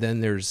there. And then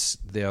there's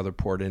the other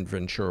port in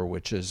Ventura,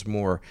 which is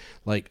more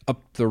like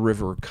up the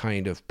river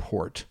kind of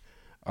port.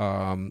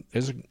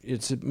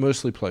 It's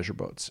mostly pleasure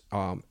boats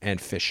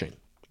and fishing.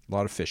 A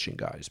lot of fishing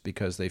guys,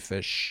 because they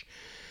fish.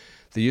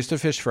 They used to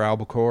fish for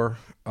albacore,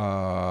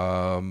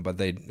 but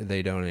they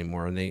don't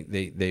anymore, and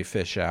they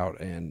fish out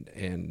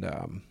and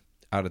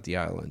out at the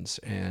islands,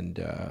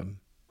 and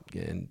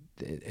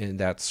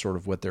that's sort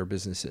of what their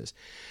business is.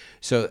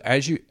 So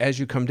as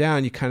you come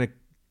down, you kind of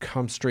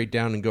come straight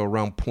down and go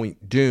around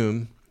Point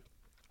Dume,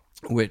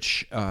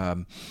 which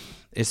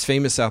is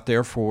famous out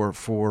there for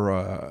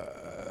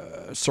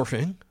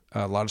surfing.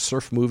 A lot of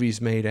surf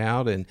movies made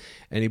out, and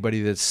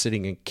anybody that's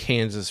sitting in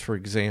Kansas, for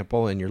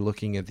example, and you're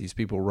looking at these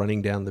people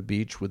running down the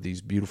beach with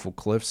these beautiful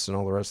cliffs and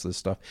all the rest of this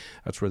stuff,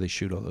 that's where they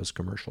shoot all those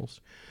commercials.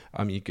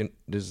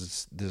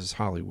 This is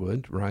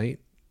Hollywood, right?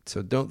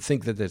 So don't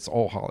think that it's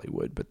all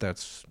Hollywood, but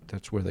that's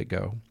where they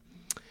go.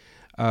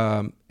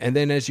 And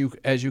then as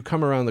you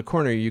come around the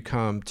corner, you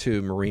come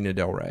to Marina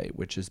del Rey,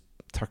 which is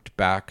tucked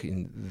back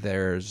in.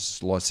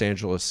 There's Los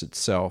Angeles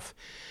itself.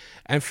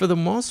 And for the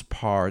most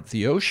part,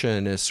 the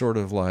ocean is sort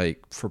of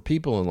like, for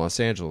people in Los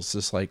Angeles,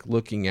 it's like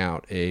looking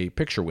out a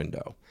picture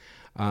window.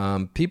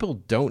 People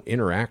don't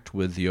interact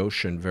with the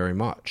ocean very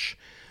much.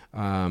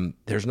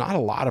 There's not a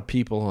lot of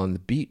people on the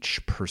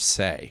beach per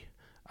se,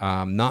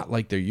 not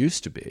like there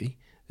used to be.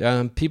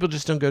 People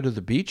just don't go to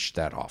the beach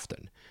that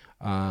often.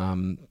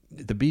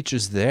 The beach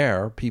is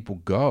there,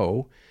 people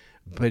go,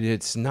 but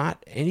it's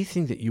not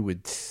anything that you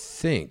would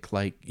think.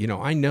 Like,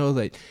 I know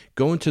that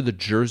going to the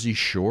Jersey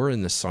Shore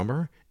in the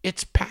summer,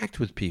 it's packed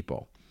with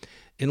people.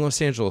 In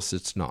Los Angeles,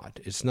 it's not.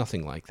 It's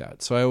nothing like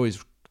that. So I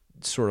always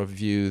sort of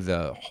view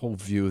the whole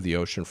view of the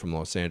ocean from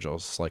Los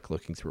Angeles like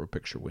looking through a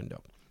picture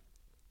window.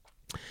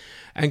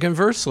 And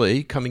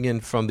conversely, coming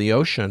in from the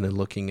ocean and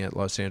looking at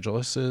Los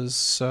Angeles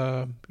is,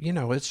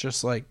 it's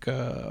just like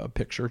a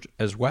picture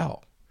as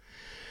well.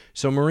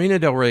 So Marina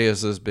del Rey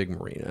is this big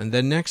marina. And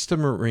then next to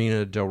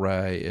Marina del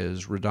Rey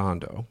is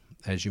Redondo.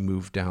 As you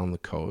move down the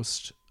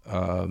coast,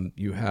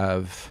 you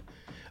have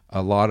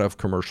a lot of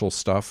commercial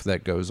stuff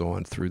that goes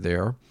on through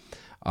there.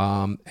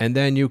 And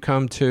then you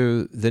come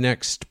to the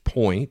next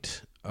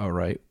point, all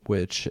right,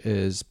 which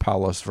is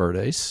Palos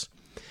Verdes.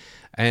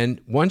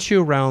 And once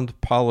you're around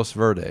Palos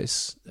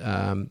Verdes,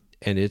 and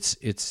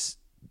it's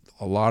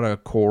a lot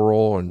of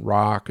coral and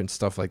rock and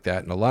stuff like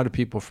that, and a lot of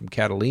people from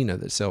Catalina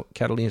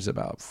Catalina's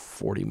about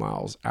 40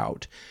 miles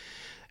out,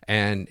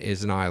 and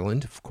is an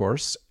island, of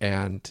course,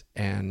 and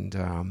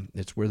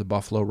it's where the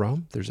buffalo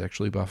roam. There's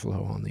actually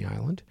buffalo on the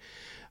island.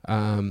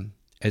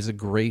 As a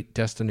great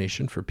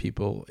destination for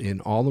people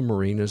in all the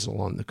marinas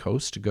along the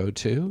coast to go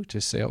to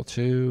sail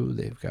to.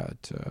 They've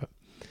got,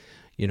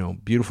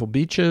 beautiful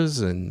beaches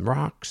and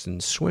rocks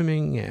and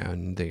swimming,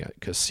 and they got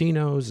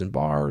casinos and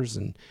bars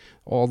and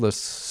all this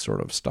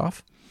sort of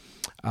stuff.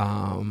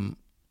 And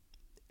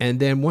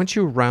then once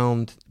you're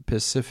around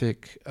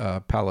Pacific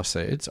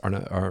Palisades,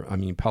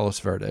 Palos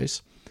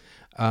Verdes,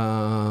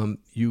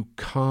 you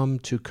come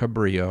to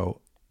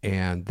Cabrillo,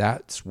 and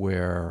that's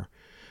where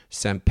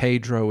San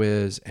Pedro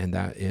is, and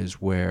that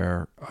is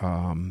where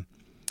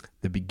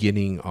the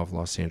beginning of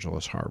Los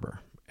Angeles Harbor.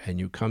 And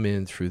you come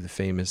in through the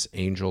famous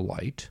Angel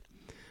Light.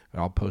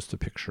 I'll post a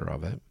picture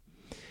of it.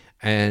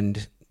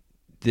 And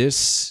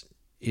this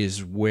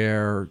is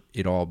where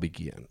it all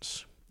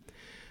begins.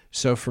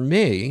 So for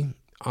me,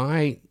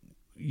 I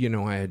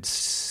had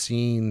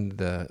seen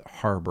the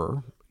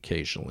harbor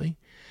occasionally,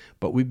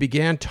 but we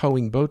began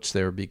towing boats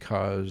there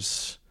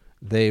because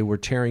they were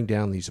tearing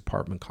down these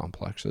apartment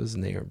complexes,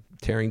 and they are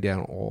tearing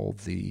down all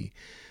the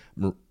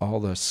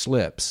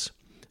slips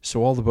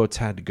So all the boats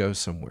had to go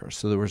somewhere.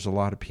 So there was a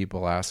lot of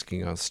people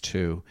asking us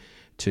to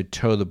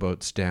tow the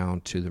boats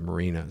down to the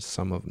marinas.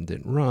 Some of them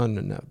didn't run,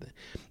 and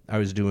I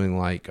was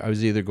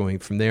either going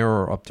from there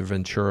or up to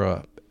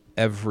Ventura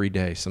every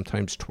day,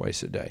 sometimes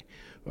twice a day.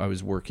 I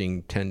was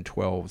working 10,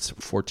 12,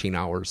 14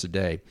 hours a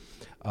day,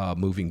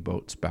 moving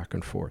boats back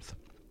and forth.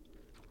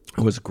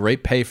 It was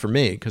great pay for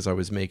me because I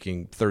was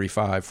making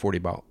 35, 40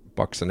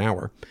 bucks an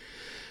hour.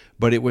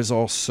 But it was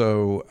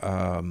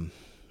also,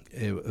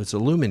 it was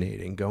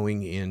illuminating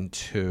going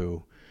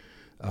into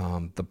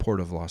the port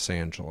of Los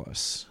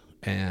Angeles.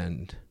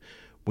 And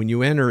when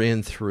you enter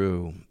in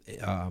through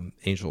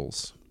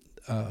Angels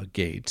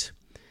Gate,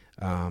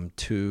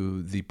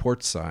 to the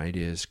port side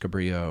is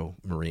Cabrillo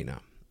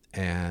Marina.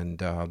 And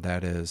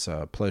that is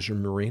a pleasure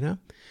marina,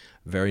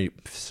 very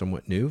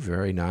somewhat new,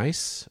 very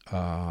nice.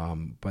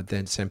 But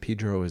then San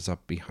Pedro is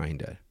up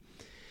behind it.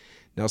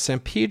 Now, San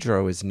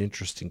Pedro is an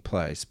interesting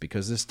place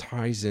because this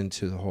ties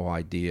into the whole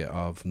idea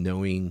of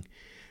knowing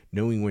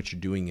what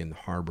you're doing in the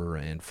harbor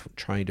and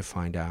trying to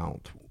find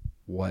out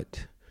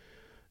what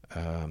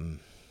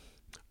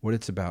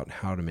it's about, and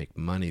how to make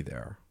money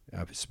there,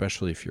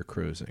 especially if you're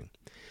cruising.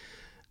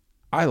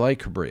 I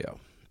like Cabrillo.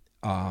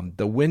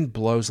 The wind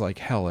blows like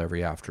hell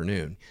every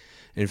afternoon.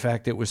 In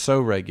fact, it was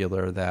so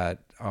regular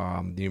that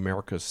the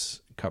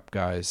America's Cup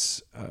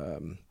guys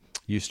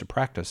used to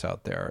practice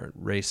out there,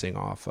 racing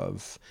off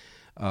of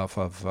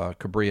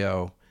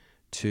Cabrillo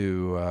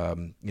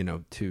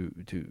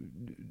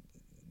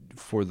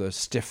for the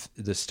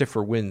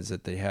stiffer winds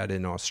that they had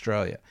in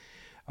Australia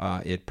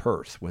at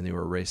Perth when they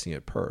were racing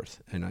at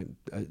Perth, and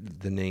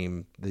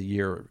the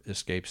year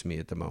escapes me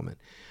at the moment.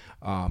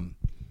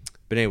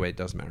 But anyway, it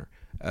doesn't matter.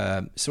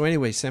 So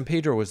anyway, San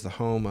Pedro was the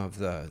home of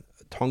the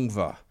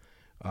Tongva,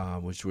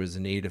 which was the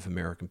Native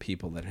American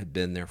people that had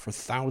been there for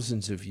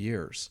thousands of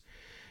years.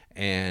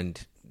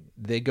 And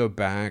they go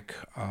back,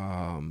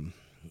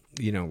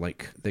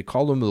 like they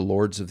call them the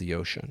Lords of the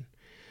Ocean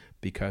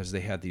because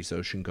they had these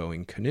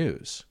ocean-going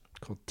canoes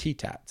called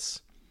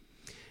T-Tats.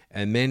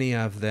 And many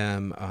of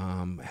them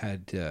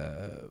had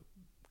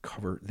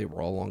they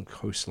were all along the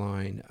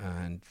coastline,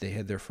 and they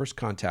had their first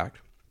contact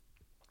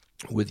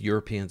with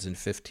Europeans in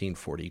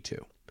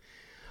 1542.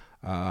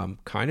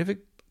 Kind of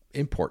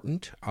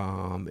important.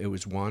 It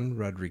was Juan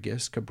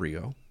Rodriguez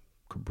Cabrillo.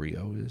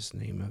 Cabrillo is the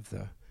name of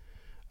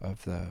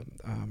the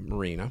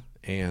marina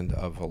and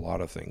of a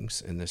lot of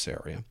things in this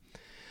area.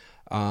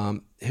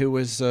 Who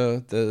was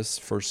the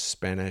first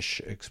Spanish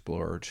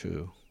explorer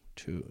to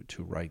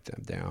write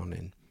them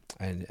down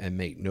and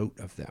make note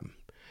of them.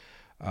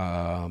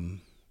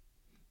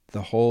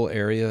 The whole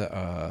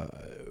area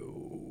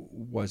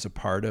was a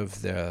part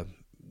of the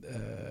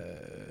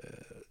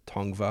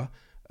Tongva,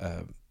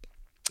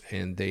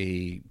 and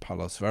the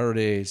Palos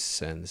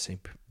Verdes and the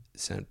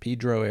San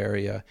Pedro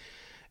area,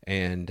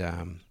 and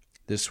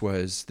this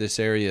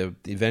area.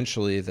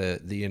 Eventually,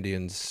 the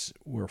Indians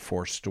were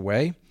forced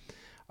away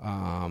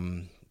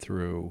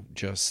through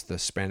just the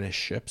Spanish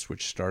ships,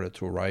 which started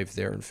to arrive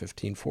there in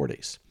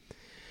 1540s.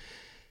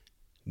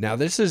 Now,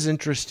 this is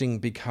interesting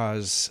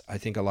because I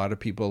think a lot of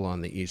people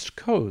on the East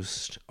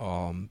Coast,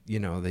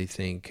 they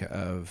think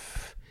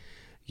of,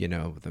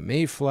 the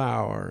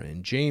Mayflower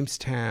and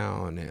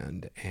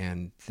Jamestown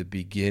and the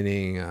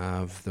beginning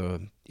of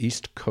the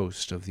East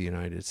Coast of the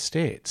United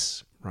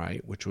States,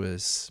 right, which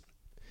was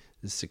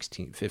the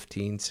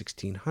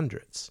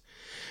 1600s.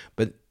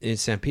 But in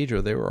San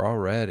Pedro,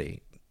 the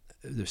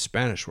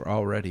Spanish were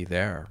already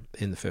there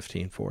in the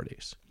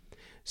 1540s.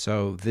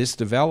 So this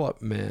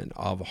development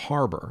of a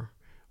harbor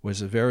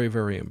was very,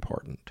 very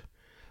important.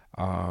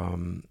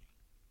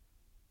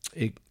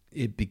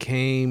 It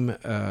became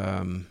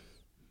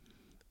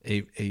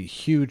a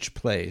huge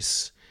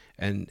place,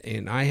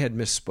 and I had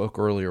misspoke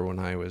earlier when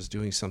I was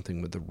doing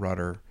something with the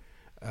Rudder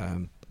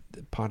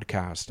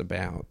podcast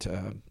about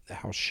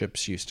how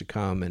ships used to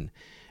come and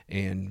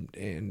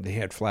they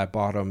had flat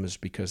bottoms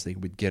because they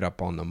would get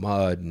up on the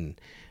mud and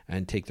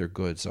take their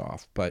goods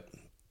off. But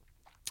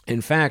in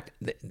fact,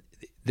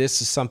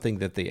 this is something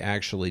that they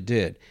actually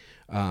did.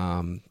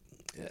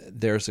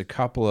 There's a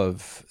couple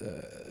of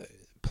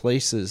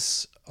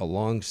places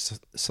along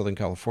Southern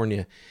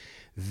California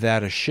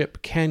that a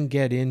ship can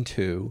get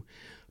into,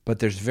 but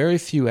there's very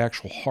few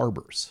actual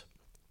harbors.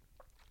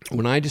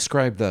 When I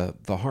describe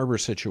the harbor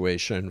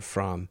situation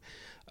from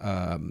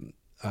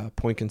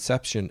Point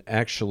Conception,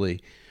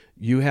 actually,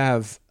 you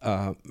have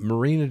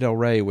Marina del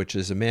Rey, which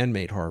is a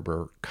man-made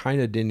harbor,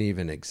 kind of didn't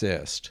even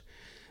exist.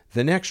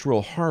 The next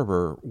real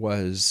harbor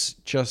was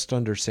just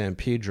under San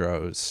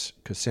Pedro's,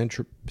 because San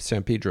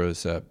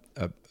Pedro's a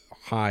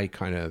high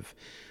kind of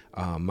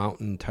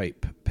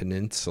mountain-type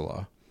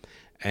peninsula.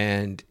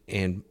 And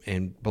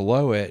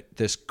below it,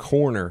 this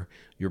corner,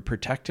 you're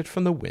protected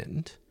from the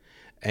wind,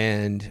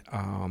 and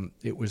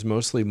it was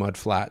mostly mud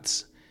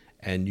flats,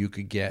 and you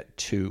could get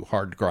to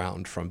hard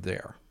ground from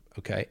there.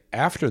 Okay.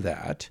 After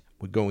that,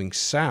 we're going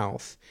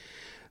south.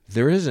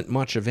 There isn't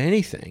much of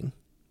anything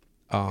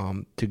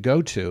to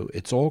go to.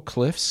 It's all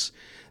cliffs.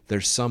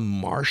 There's some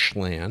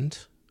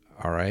marshland.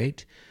 All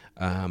right.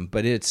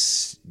 but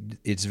it's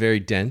very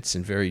dense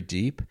and very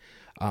deep.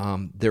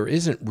 There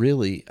isn't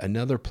really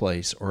another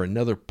place or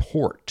another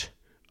port,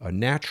 a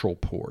natural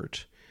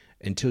port,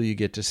 until you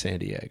get to San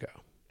Diego.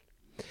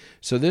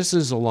 So this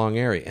is a long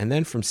area. And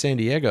then from San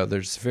Diego,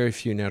 there's very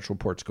few natural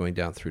ports going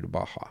down through to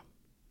Baja.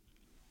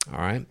 All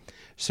right?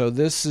 So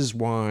this is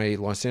why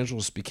Los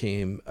Angeles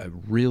became a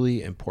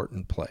really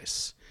important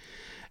place.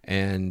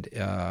 And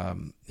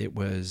it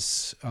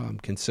was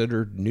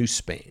considered New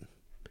Spain.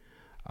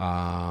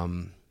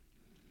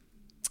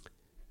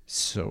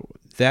 So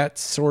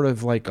that's sort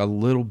of like a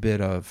little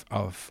bit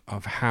of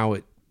how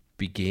it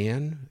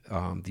began.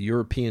 The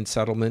European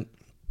settlement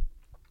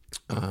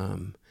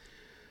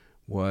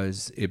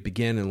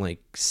began in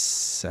like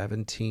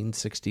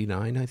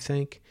 1769, I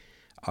think,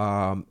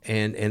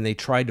 and they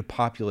tried to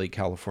populate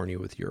California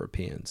with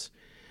Europeans.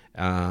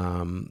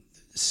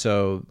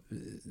 So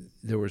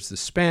there was the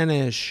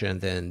Spanish,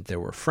 and then there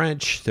were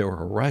French, there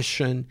were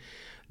Russian,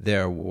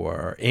 there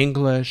were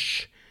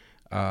English.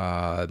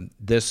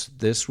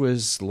 This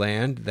was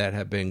land that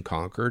had been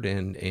conquered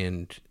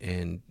and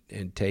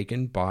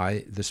taken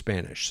by the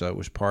Spanish. So it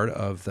was part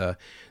of the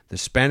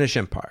Spanish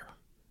Empire.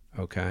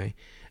 Okay.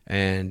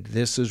 And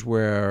this is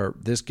where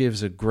this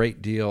gives a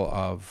great deal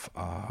of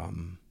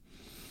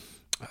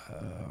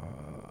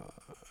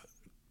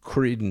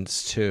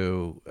credence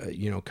to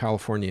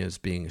California as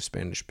being a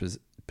Spanish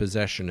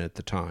possession at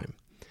the time.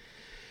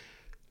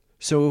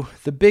 So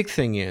the big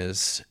thing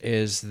is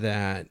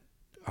that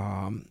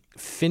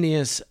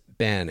Phineas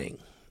Banning.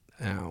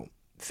 Now,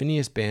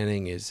 Phineas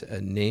Banning is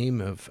a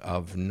name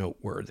of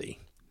noteworthy.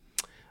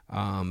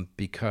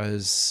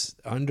 Because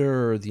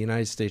under the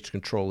United States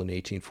control in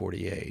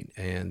 1848,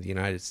 and the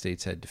United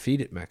States had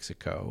defeated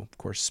Mexico, of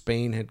course,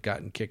 Spain had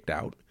gotten kicked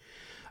out.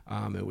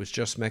 It was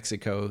just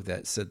Mexico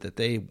that said that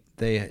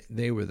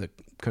they were the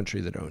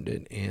country that owned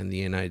it, and the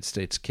United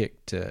States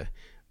kicked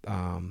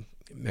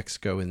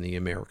Mexico in the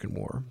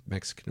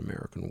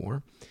Mexican-American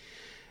War.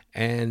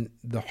 And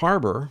the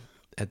harbor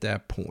at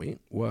that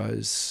point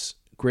was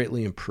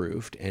greatly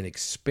improved and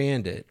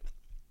expanded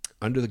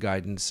under the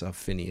guidance of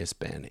Phineas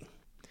Banning.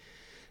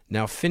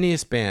 Now,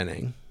 Phineas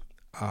Banning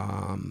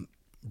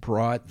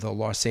brought the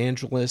Los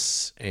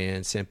Angeles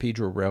and San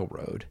Pedro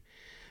Railroad,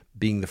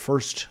 being the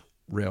first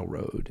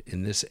railroad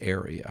in this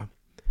area,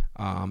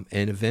 and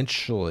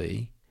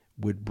eventually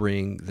would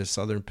bring the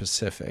Southern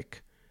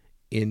Pacific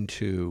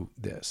into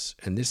this.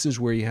 And this is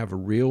where you have a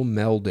real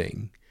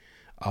melding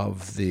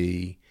of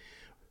the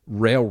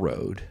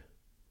railroad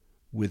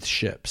with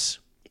ships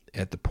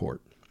at the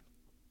port.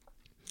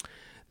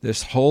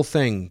 This whole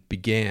thing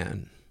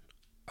began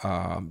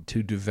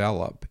to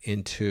develop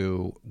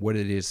into what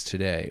it is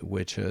today,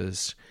 which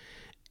is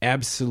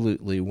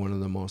absolutely one of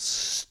the most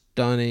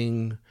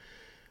stunning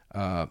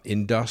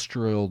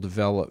industrial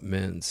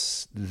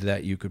developments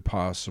that you could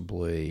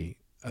possibly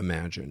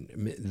imagine.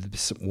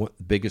 The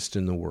biggest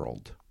in the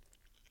world.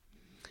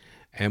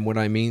 And what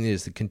I mean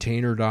is the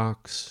container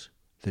docks,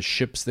 the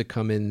ships that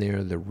come in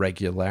there, the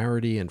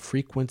regularity and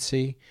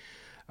frequency,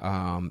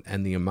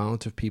 and the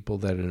amount of people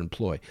that it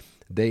employ.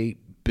 They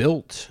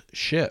built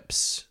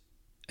ships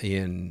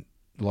in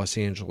Los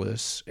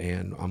Angeles,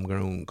 and I'm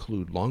going to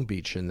include Long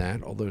Beach in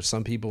that, although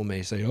some people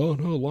may say, oh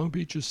no, Long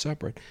Beach is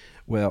separate.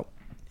 Well,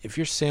 if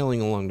you're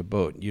sailing along the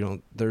boat,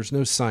 there's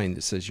no sign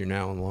that says you're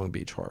now in Long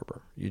Beach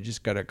Harbor. You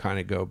just got to kind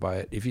of go by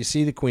it. If you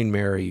see the Queen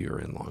Mary, you're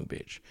in Long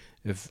Beach.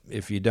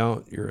 If you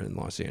don't, you're in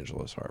Los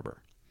Angeles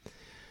Harbor.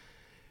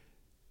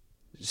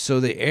 So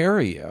the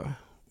area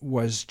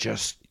was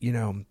just,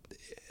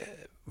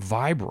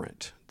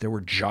 vibrant. There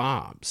were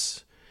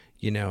jobs.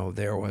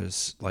 There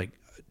was like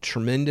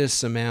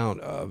tremendous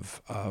amount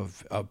of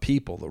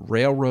people. The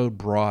railroad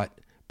brought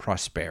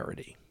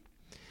prosperity.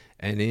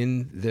 And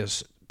in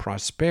this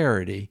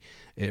prosperity,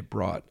 it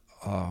brought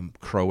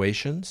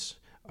Croatians.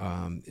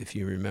 If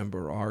you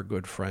remember our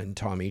good friend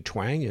Tommy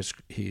Twang,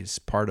 he's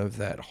part of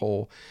that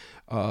whole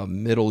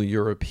Middle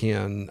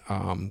European,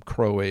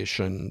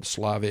 Croatian,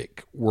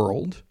 Slavic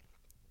world.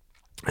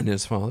 And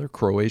his father,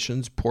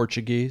 Croatians,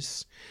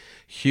 Portuguese,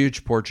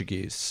 huge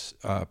Portuguese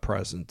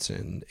presence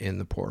in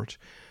the port.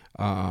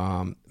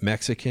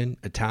 Mexican,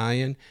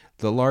 Italian.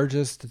 The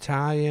largest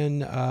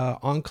Italian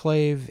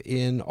enclave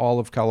in all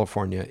of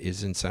California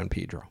is in San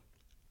Pedro.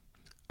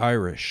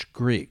 Irish,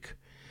 Greek,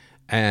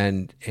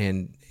 and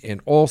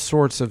all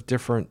sorts of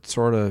different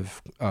sort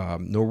of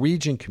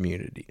Norwegian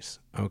communities.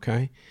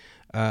 Okay,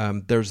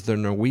 there's the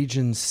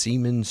Norwegian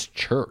Seamen's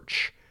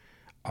Church,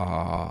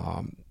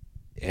 and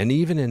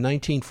even in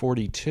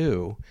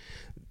 1942,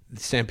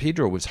 San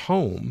Pedro was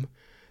home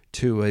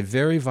to a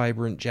very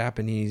vibrant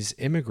Japanese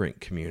immigrant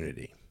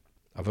community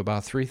of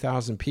about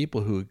 3,000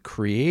 people who had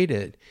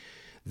created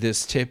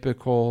this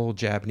typical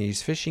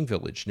Japanese fishing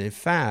village. And in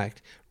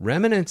fact,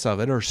 remnants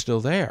of it are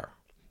still there.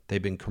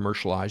 They've been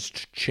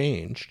commercialized,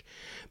 changed,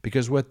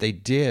 because what they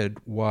did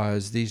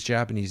was these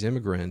Japanese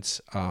immigrants,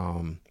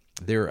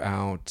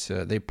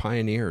 they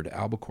pioneered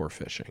albacore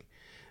fishing.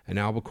 And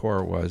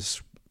albacore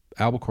was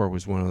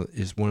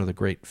one of the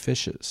great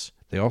fishes.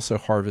 They also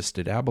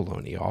harvested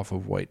abalone off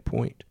of White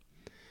Point.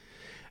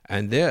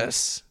 And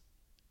this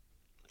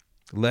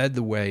led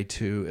the way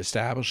to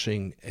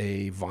establishing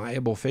a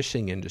viable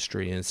fishing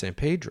industry in San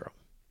Pedro.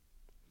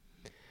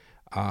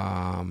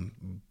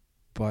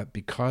 But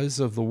because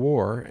of the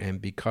war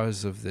and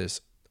because of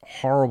this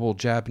horrible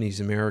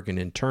Japanese-American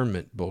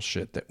internment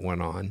bullshit that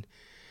went on,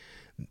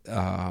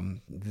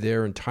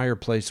 their entire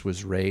place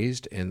was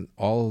razed, and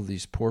all of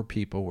these poor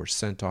people were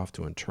sent off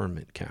to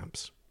internment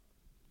camps,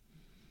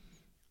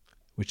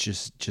 which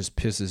just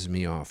pisses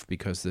me off,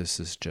 because this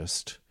is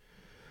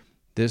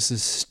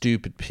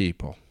stupid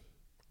people.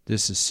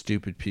 This is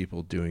stupid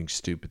people doing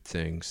stupid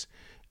things,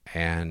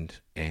 and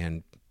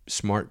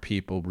smart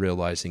people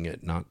realizing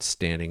it, not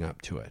standing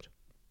up to it.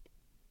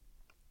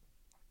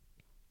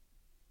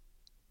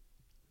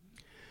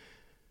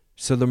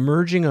 So the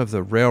merging of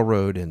the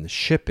railroad and the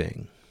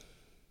shipping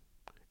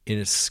in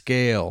a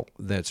scale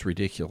that's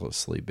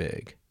ridiculously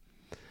big,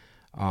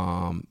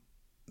 the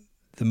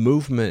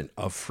movement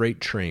of freight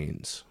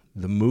trains,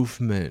 the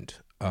movement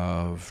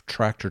of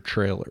tractor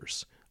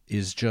trailers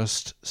is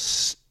just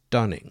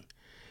stunning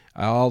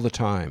all the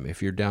time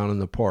if you're down in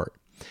the port.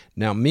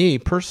 Now, me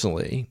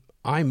personally,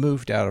 I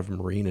moved out of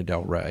Marina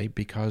del Rey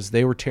because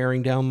they were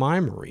tearing down my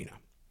marina,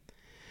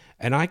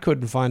 and I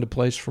couldn't find a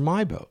place for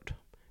my boat.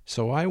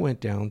 So I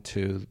went down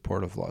to the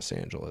Port of Los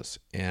Angeles,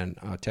 and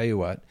I'll tell you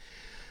what,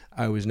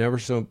 I was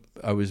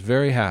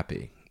very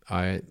happy.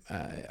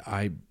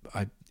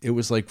 It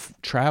was like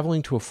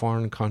traveling to a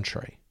foreign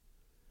country.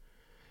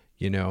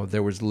 You know,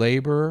 there was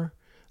labor,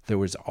 there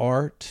was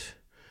art,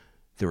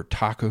 there were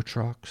taco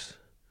trucks,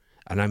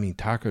 and I mean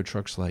taco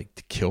trucks like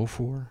to kill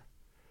for.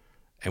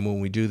 And when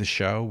we do the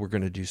show, we're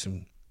going to do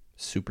some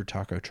super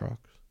taco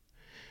trucks.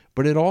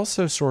 But it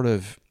also sort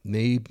of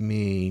made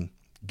me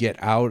get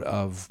out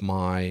of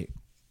my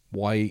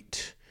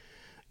white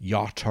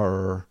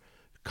yachter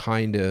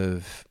kind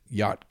of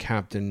yacht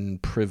captain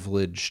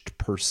privileged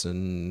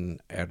person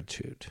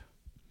attitude.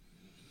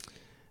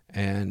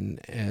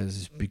 And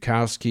as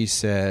Bukowski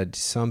said,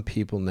 some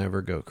people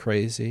never go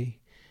crazy.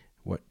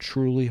 What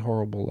truly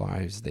horrible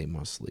lives they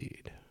must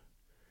lead.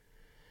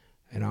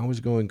 And I was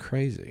going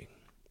crazy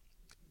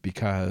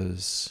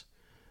because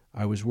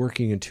I was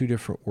working in two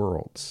different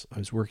worlds. I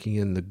was working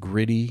in the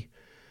gritty,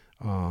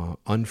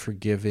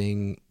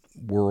 unforgiving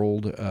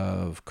world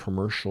of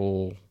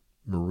commercial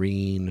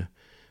marine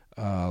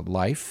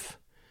life.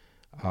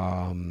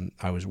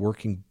 I was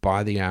working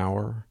by the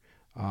hour.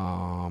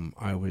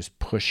 I was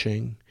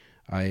pushing.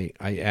 I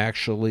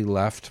actually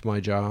left my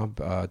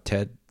job.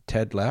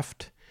 Ted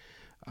left.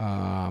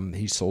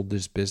 He sold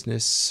his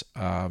business.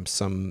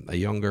 A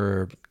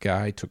younger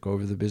guy took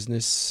over the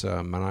business,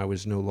 and I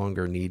was no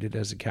longer needed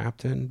as a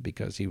captain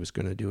because he was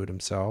going to do it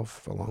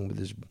himself, along with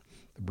his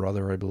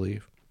brother, I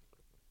believe.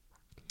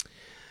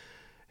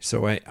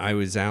 So I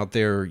was out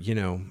there,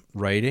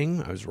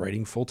 writing. I was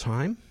writing full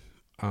time,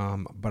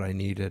 but I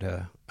needed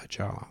a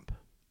job.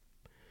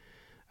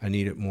 I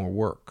needed more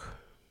work.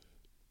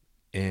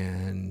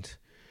 And,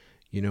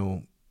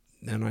 then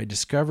I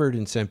discovered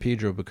in San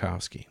Pedro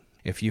Bukowski.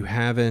 If you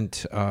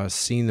haven't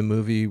seen the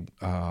movie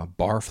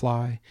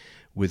Barfly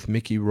with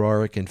Mickey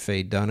Rourke and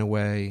Faye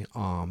Dunaway,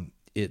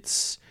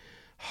 it's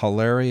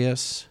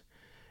hilarious,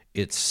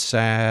 it's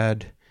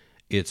sad,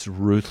 it's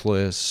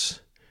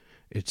ruthless,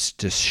 it's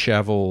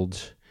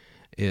disheveled,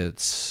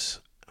 it's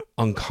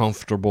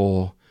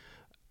uncomfortable,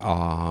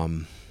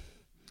 and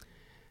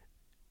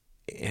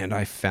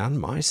I found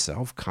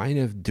myself kind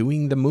of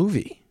doing the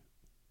movie.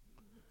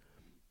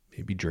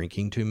 Maybe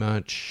drinking too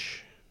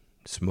much,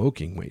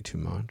 smoking way too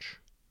much,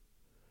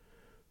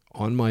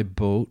 on my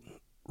boat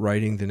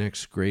writing the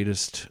next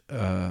greatest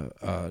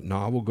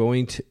novel,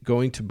 going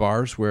to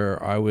bars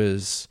where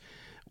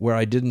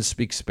I didn't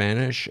speak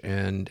Spanish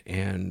and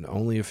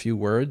only a few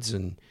words,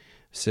 and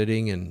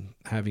sitting and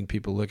having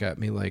people look at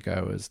me like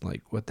I was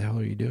like, what the hell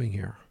are you doing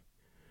here?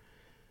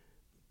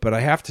 But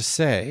I have to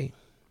say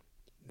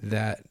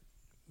that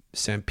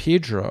San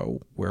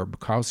Pedro, where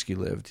Bukowski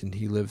lived, and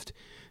he lived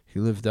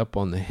up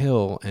on the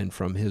hill, and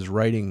from his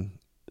writing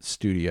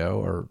studio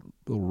or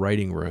little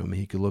writing room,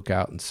 he could look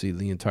out and see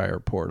the entire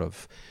port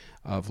of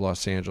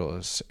Los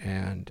Angeles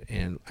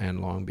and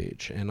Long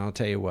Beach. And I'll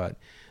tell you what,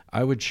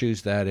 I would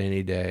choose that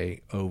any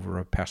day over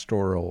a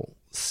pastoral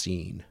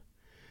scene.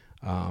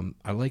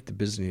 I like the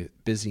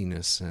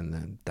busyness and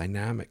the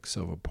dynamics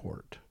of a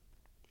port.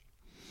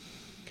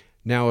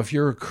 Now, if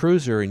you're a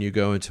cruiser and you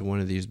go into one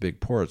of these big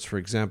ports, for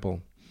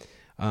example,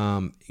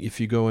 if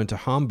you go into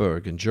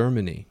Hamburg in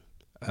Germany,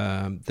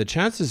 the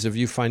chances of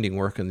you finding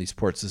work in these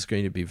ports is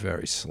going to be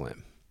very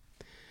slim,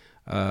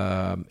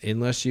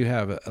 unless you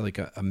have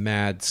a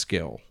mad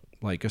skill,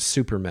 like a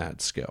super mad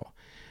skill.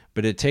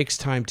 But it takes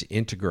time to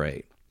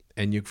integrate,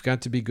 and you've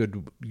got to be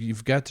good.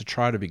 You've got to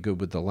try to be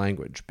good with the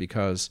language,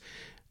 because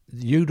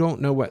you don't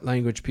know what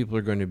language people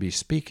are going to be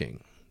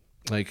speaking.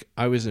 Like,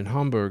 I was in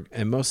Hamburg,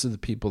 and most of the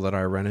people that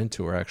I ran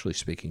into are actually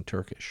speaking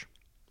Turkish,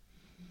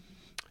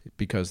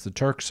 because the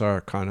Turks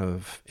are kind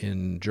of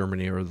in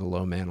Germany, or the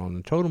low man on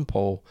the totem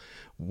pole,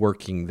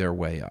 working their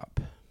way up.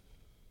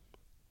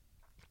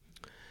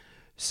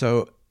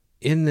 So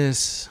in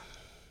this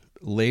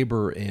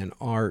labor and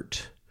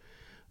art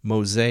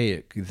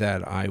mosaic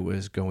that I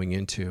was going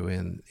into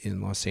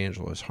in Los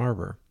Angeles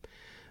Harbor,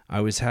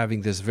 I was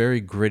having this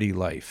very gritty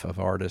life of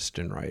artist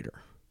and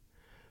writer.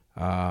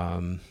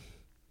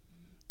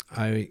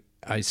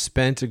 I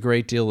spent a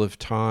great deal of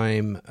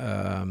time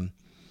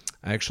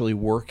actually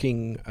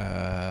working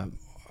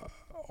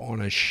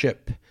on a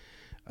ship.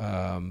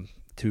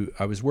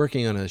 I was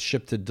working on a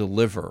ship to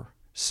deliver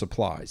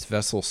supplies,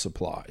 vessel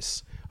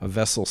supplies, a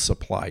vessel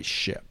supply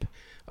ship.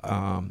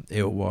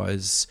 It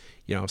was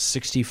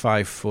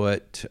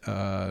 65-foot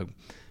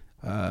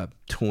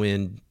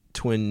twin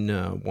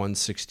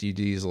 160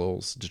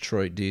 diesels,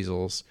 Detroit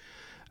diesels.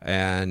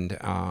 And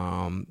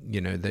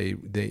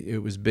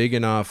it was big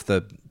enough.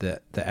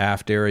 The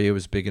aft area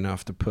was big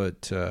enough to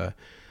put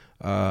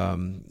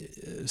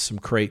some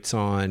crates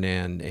on,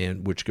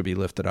 and which could be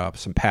lifted up,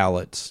 some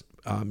pallets.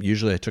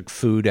 Usually, I took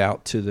food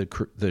out to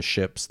the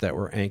ships that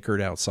were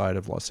anchored outside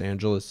of Los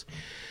Angeles.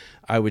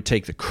 I would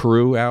take the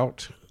crew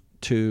out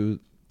to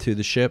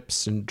the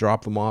ships and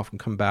drop them off and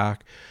come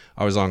back.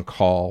 I was on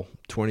call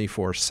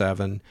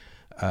 24/7.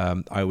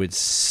 I would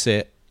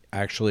sit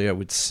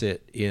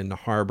in the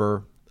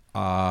harbor.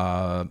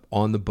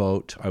 On the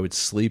boat. I would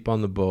sleep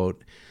on the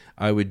boat.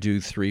 I would do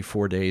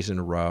 3-4 days in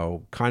a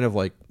row, kind of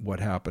like what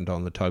happened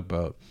on the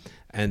tugboat.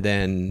 And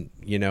then,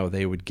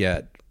 they would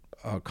get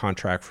a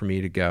contract for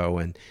me to go,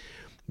 and,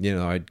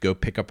 I'd go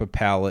pick up a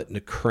pallet, and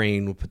a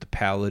crane would put the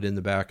pallet in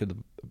the back of the,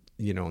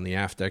 on the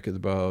aft deck of the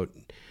boat.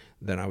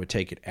 Then I would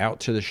take it out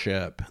to the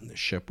ship, and the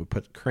ship would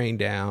put the crane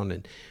down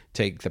and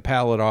take the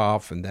pallet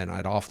off, and then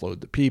I'd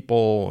offload the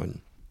people and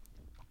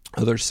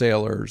other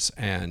sailors,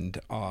 and,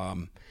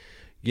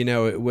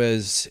 it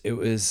was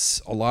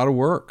a lot of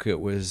work.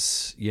 It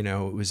was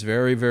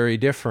very, very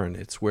different.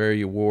 It's where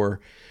you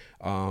wore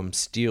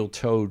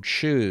steel-toed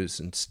shoes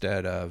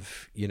instead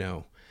of,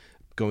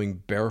 going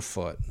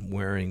barefoot,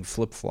 wearing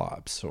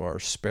flip-flops or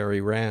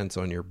Sperry Rands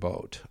on your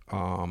boat.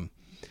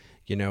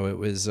 It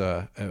was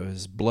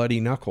bloody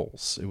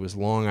knuckles. It was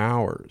long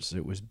hours.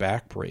 It was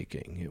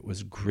backbreaking. It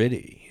was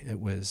gritty. It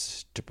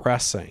was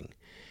depressing,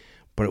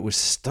 but it was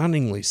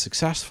stunningly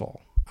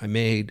successful. I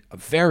made a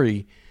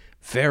very,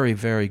 very,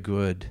 very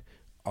good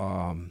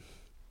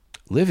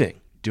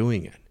living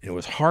doing it. It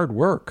was hard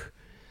work,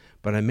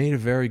 but I made a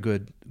very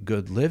good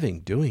living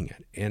doing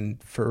it.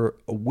 And for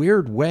a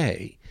weird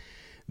way,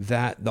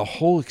 that the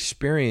whole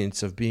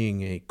experience of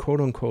being a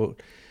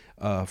quote-unquote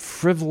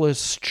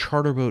frivolous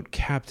charterboat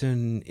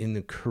captain in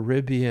the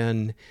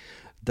Caribbean,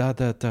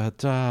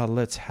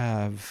 let's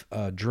have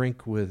a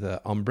drink with an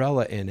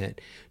umbrella in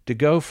it, to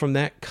go from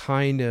that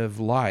kind of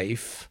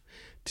life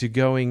to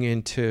going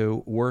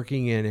into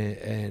working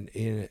in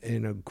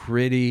a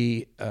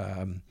gritty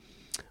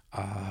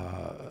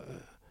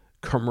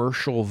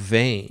commercial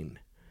vein,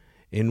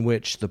 in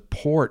which the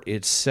port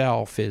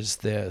itself is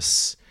a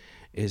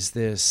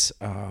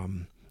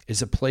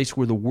place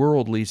where the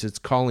world leaves its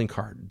calling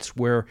card. It's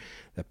where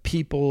the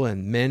people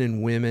and men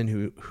and women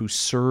who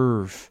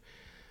serve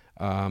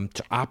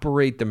to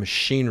operate the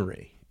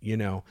machinery,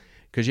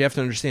 because you have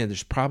to understand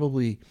there's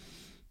probably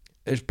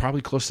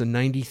close to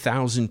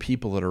 90,000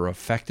 people that are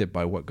affected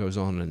by what goes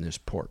on in this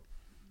port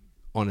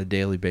on a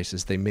daily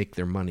basis. They make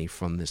their money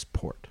from this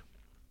port.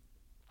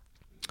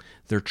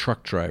 They're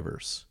truck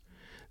drivers.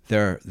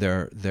 They're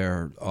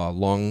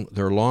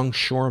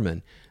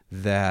longshoremen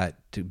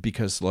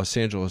because Los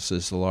Angeles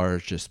is the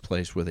largest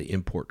place where they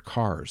import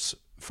cars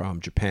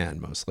from Japan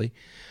mostly,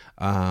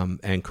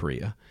 and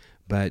Korea.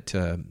 But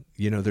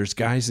there's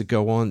guys that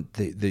go on.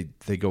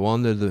 They go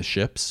on to the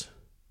ships.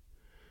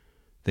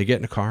 They get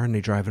in a car and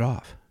they drive it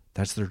off.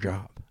 That's their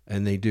job.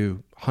 And they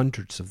do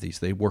hundreds of these.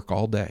 They work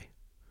all day.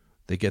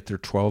 They get their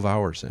 12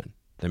 hours in.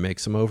 They make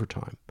some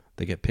overtime.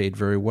 They get paid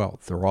very well.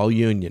 They're all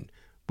union,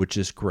 which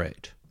is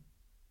great.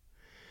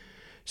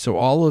 So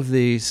all of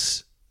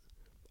this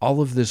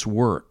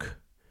work,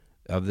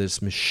 of this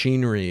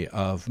machinery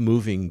of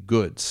moving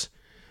goods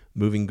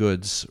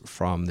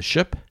from the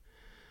ship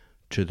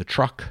to the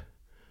truck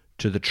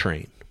to the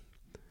train,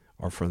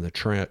 or from the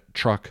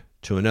truck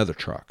to another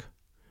truck,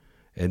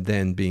 and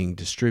then being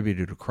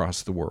distributed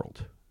across the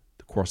world,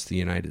 across the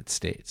United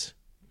States.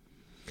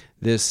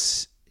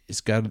 The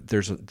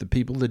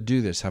people that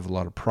do this have a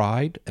lot of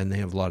pride, and they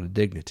have a lot of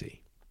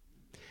dignity.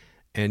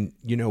 And,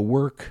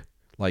 work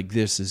like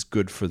this is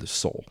good for the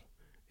soul.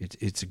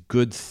 It's a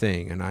good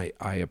thing, and I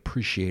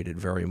appreciate it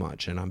very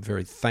much, and I'm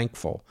very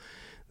thankful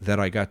that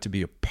I got to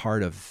be a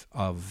part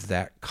of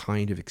that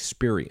kind of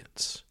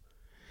experience.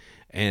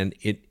 And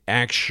it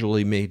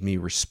actually made me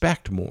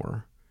respect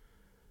more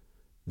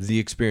the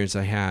experience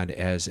I had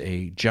as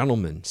a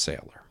gentleman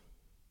sailor.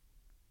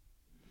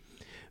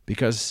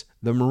 Because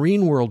the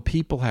marine world,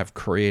 people have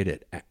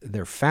created,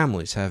 their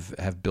families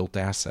have built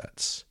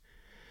assets.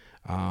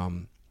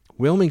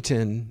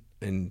 Wilmington,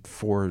 and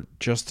for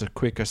just a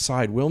quick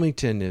aside,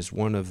 Wilmington is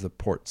one of the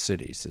port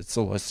cities. It's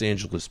a Los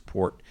Angeles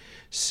port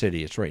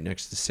city. It's right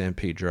next to San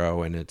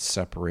Pedro, and it's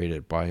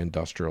separated by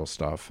industrial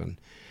stuff and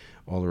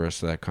all the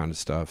rest of that kind of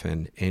stuff.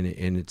 And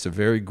it's a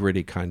very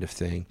gritty kind of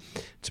thing.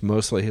 It's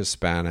mostly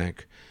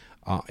Hispanic.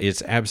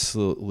 It's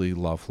absolutely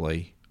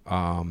lovely.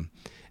 And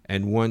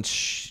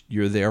once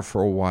you're there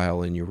for a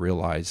while and you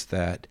realize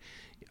that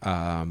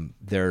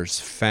there's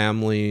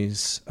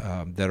families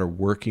that are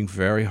working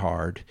very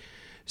hard.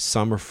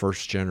 Some are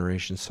first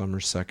generation, some are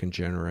second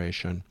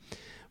generation.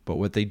 But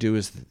what they do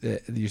is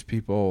these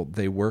people,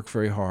 they work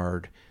very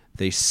hard.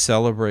 They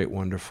celebrate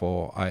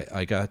wonderful.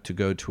 I got to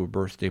go to a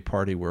birthday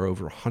party where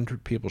over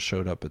 100 people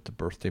showed up at the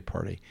birthday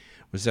party.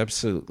 It was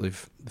absolutely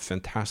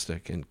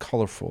fantastic and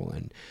colorful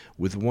and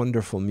with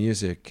wonderful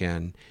music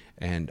and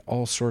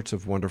all sorts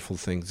of wonderful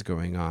things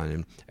going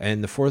on.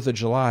 And the 4th of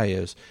July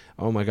is,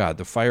 oh my God,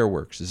 the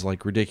fireworks is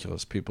like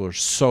ridiculous. People are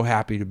so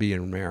happy to be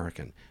an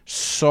American,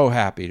 so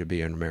happy to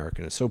be an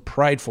American, and so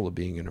prideful of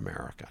being an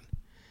American.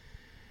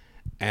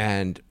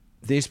 And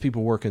these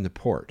people work in the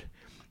port,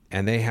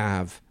 and they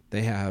have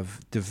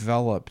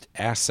developed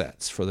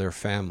assets for their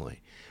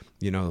family,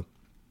 and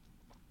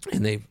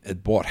they've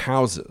bought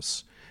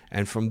houses.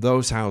 And from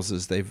those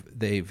houses,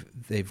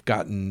 they've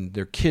gotten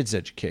their kids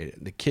educated.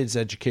 The kids'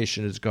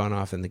 education has gone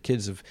off, and the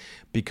kids have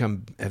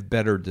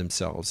bettered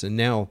themselves. And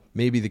now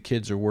maybe the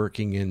kids are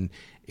working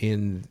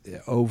in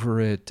over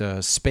at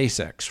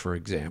SpaceX, for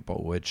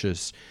example, which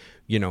is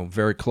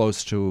very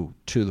close to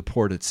the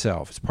port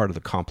itself. It's part of the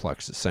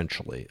complex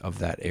essentially of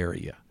that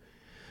area.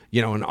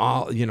 And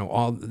all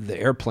the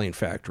airplane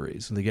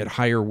factories, and they get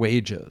higher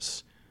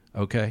wages.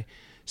 Okay.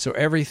 So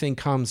everything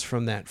comes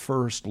from that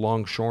first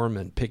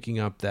longshoreman picking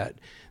up that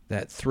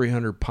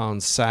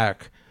 300-pound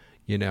sack,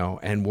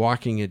 and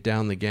walking it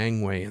down the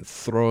gangway and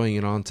throwing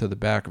it onto the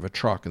back of a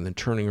truck and then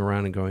turning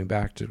around and going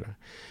back to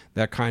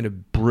that kind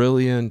of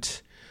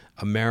brilliant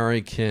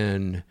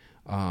American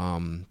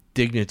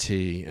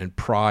dignity and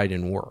pride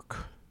in work.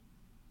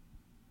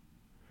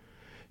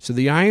 So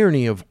the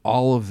irony of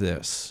all of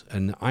this,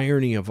 and the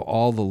irony of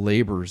all the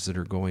labors that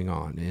are going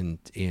on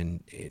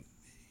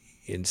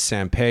in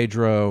San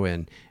Pedro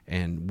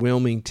and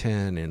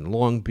Wilmington and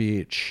Long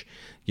Beach.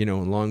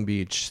 In Long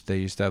Beach, they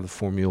used to have the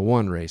Formula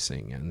One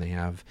racing, and they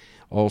have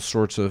all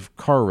sorts of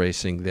car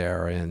racing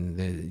there, and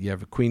you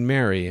have a Queen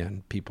Mary,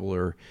 and people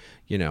are,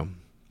 in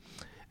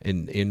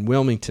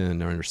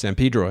Wilmington or San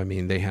Pedro,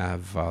 they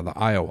have the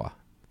Iowa,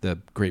 the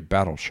great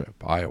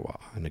battleship, Iowa,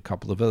 and a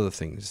couple of other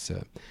things.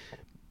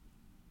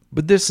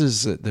 But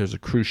there's a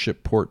cruise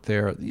ship port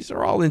there. These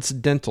are all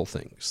incidental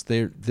things.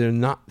 They're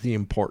not the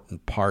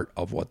important part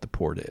of what the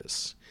port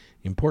is.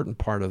 The important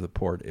part of the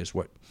port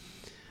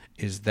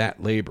is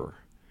that labor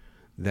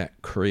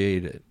that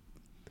created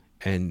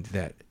and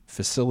that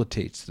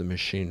facilitates the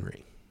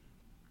machinery.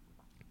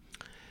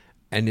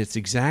 And it's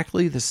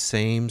exactly the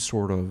same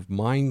sort of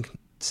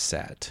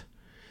mindset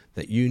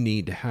that you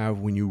need to have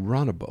when you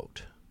run a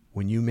boat,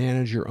 when you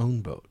manage your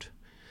own boat.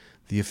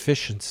 The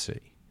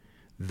efficiency,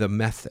 the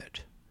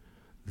method,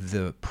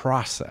 the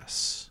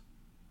process,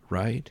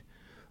 right?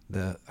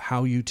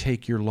 How you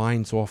take your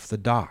lines off the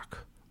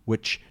dock,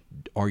 which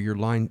are your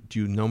line. Do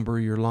you number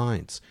your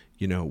lines?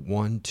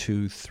 1,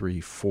 2,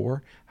 3,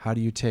 4. How do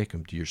you take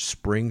them? Do your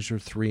springs are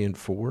 3 and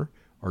 4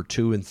 or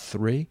 2 and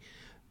 3?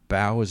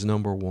 Bow is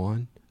number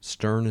 1.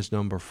 Stern is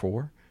number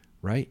 4,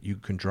 right? You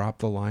can drop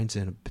the lines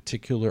in a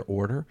particular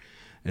order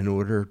in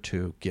order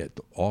to get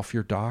off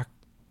your dock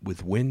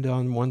with wind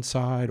on one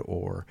side,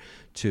 or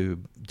to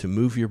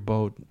move your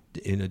boat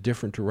in a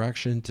different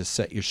direction, to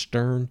set your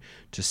stern,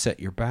 to set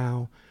your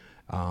bow,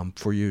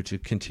 for you to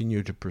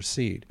continue to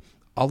proceed.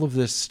 All of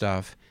this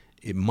stuff,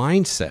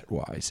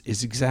 mindset-wise,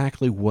 is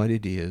exactly what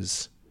it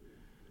is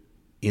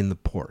in the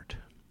port.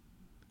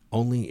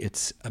 Only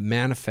it's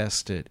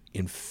manifested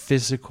in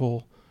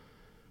physical,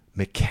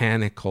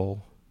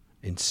 mechanical,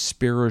 and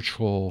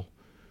spiritual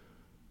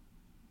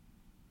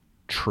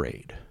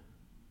trade.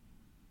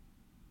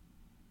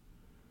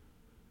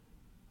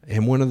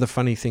 And one of the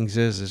funny things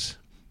is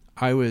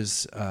I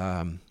was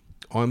on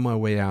my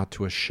way out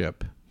to a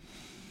ship.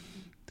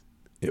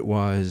 It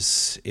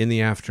was in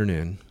the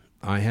afternoon.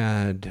 I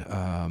had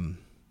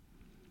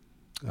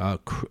a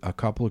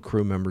couple of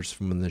crew members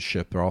from the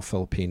ship. They're all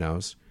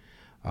Filipinos.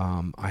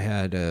 I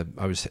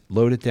was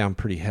loaded down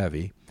pretty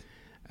heavy,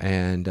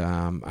 and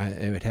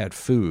it had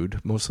food,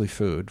 mostly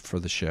food for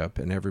the ship,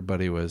 and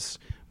everybody was,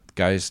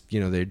 guys,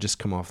 they'd just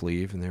come off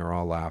leave, and they were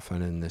all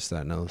laughing and this,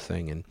 that, and other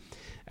thing. And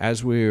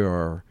as we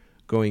are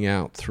going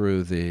out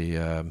through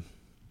the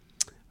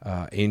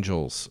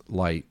Angels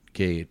Light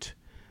Gate,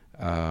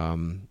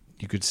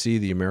 you could see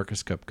the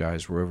America's Cup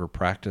guys were over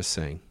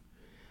practicing,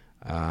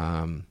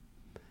 and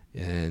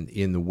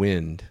in the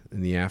wind,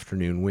 in the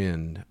afternoon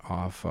wind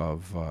off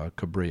of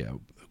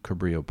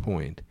Cabrillo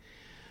Point,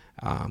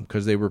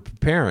 because they were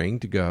preparing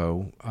to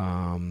go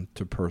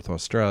to Perth,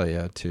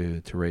 Australia,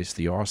 to race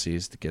the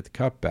Aussies to get the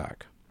cup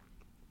back.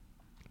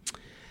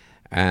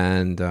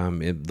 And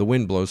the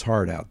wind blows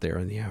hard out there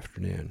in the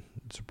afternoon,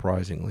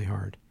 surprisingly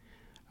hard.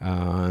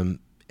 And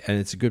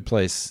it's a good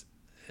place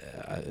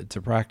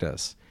to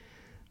practice.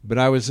 But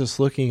I was just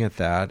looking at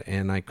that,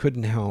 and I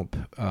couldn't help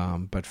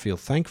but feel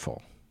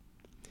thankful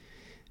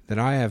that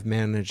I have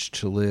managed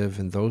to live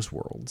in those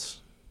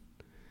worlds,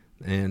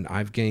 and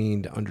I've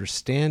gained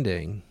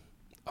understanding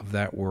of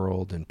that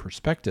world and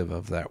perspective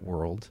of that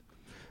world,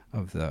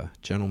 of the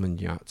gentleman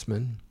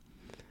yachtsman,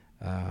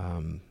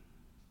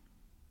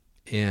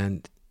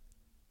 and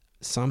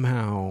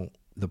somehow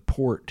the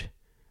port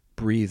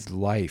breathed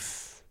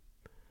life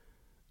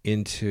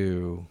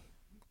into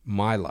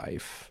my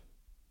life,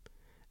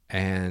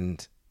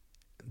 and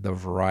the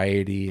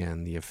variety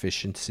and the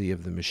efficiency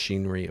of the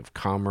machinery of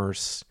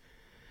commerce,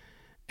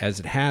 as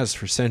it has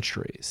for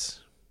centuries,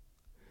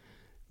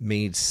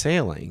 made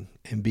sailing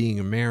and being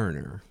a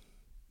mariner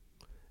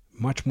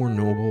much more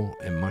noble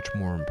and much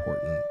more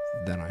important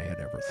than I had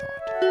ever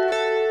thought.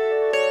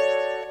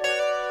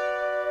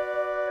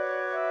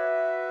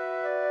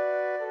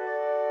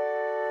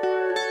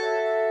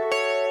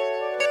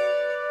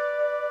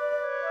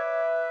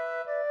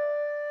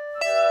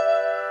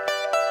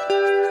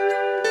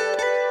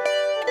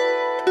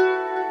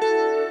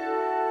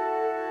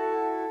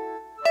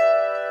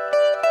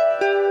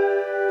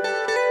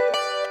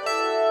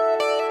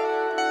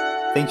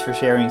 Thanks for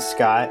sharing,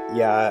 Scott.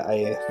 Yeah,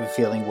 I have a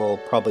feeling we'll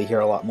probably hear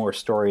a lot more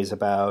stories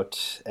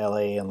about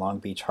LA and Long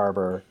Beach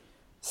Harbor,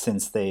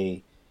 since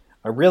they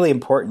are really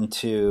important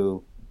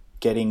to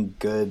getting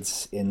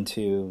goods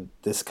into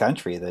this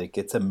country. Like,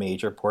 it's a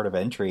major port of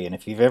entry, and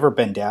if you've ever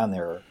been down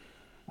there,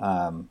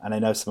 and I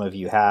know some of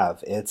you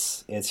have,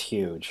 it's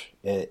huge.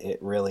 It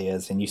really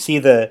is. And you see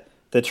the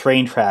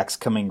train tracks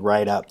coming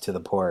right up to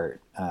the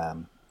port,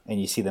 and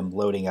you see them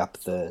loading up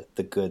the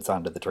goods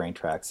onto the train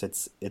tracks.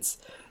 It's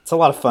a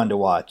lot of fun to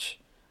watch.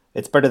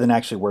 It's better than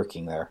actually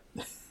working there.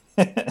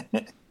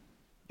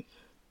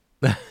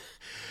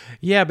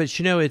 Yeah, but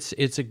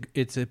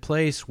it's a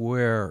place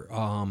where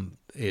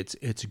it's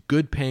a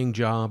good paying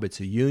job. It's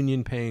a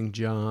union paying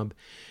job.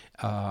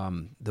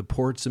 The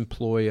ports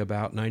employ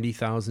about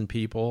 90,000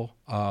 people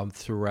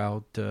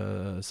throughout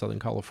Southern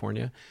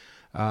California.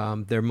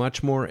 They're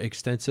much more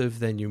extensive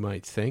than you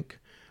might think.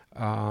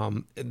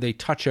 They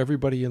touch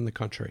everybody in the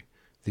country,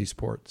 these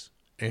ports.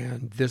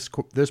 And this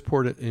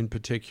port in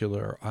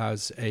particular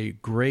has a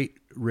great,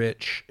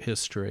 rich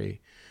history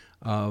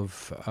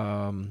of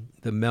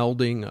the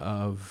melding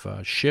of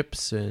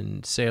ships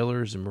and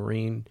sailors and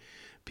marine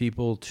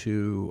people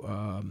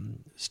to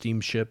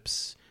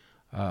steamships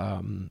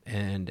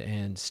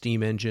and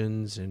steam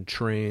engines and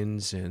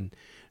trains, and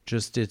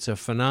just it's a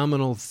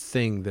phenomenal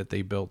thing that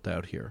they built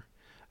out here.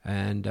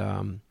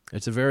 And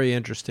it's a very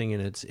interesting,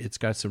 and it's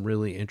got some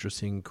really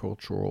interesting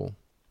cultural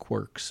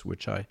quirks,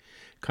 which I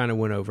kind of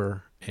went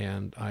over,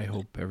 and I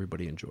hope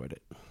everybody enjoyed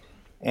it.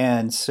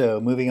 And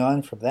so moving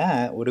on from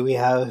that, what do we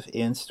have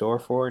in store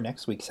for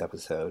next week's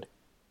episode?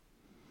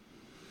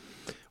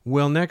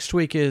 Well, next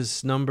week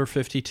is number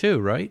 52,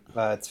 right?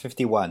 It's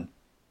 51.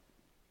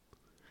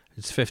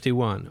 It's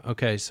 51.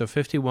 Okay, so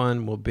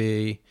 51 will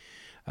be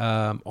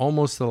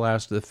almost the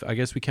last of the, I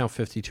guess we count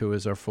 52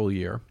 as our full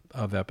year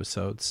of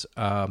episodes.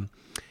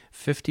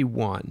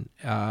 51.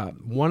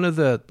 One of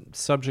the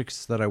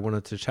subjects that I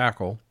wanted to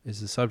tackle is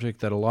a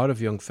subject that a lot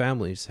of young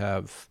families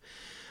have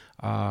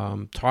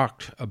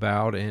talked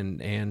about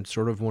and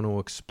sort of want to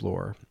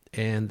explore,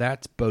 and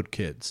that's boat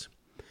kids.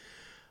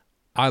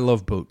 I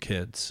love boat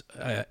kids.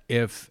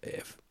 If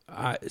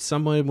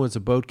someone was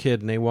a boat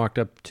kid and they walked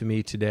up to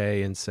me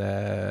today and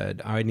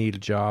said, I need a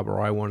job or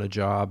I want a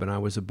job, and I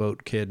was a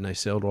boat kid and I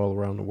sailed all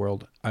around the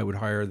world, I would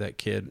hire that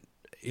kid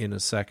in a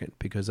second,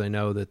 because I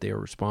know that they are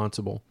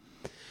responsible.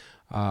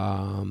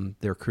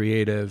 They're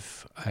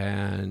creative,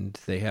 and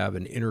they have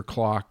an inner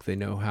clock. They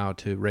know how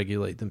to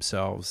regulate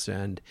themselves,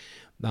 and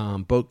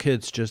boat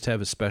kids just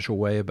have a special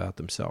way about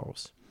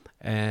themselves.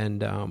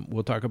 And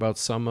we'll talk about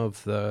some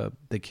of the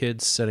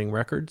kids setting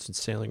records and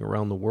sailing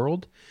around the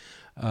world,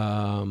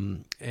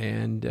 and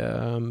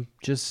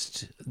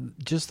just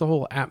the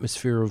whole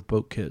atmosphere of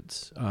boat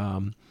kids.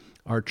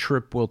 Our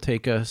trip will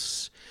take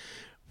us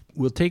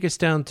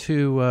down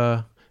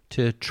to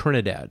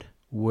Trinidad,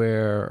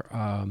 where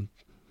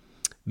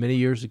many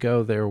years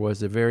ago there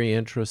was a very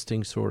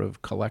interesting sort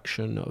of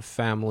collection of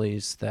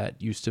families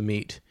that used to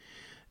meet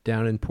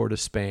down in Port of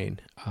Spain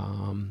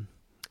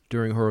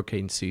during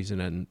hurricane season,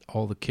 and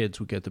all the kids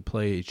would get to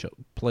play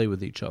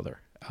with each other.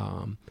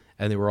 And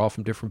they were all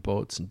from different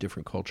boats and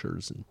different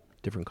cultures and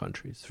different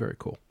countries. It's very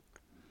cool.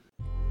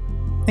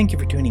 Thank you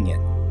for tuning in.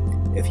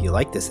 If you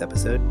like this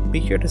episode,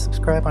 be sure to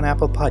subscribe on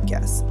Apple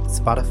Podcasts,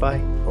 Spotify,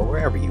 or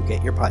wherever you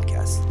get your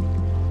podcasts.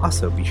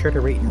 Also, be sure to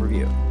rate and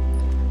review.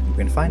 You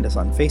can find us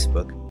on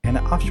Facebook and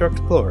at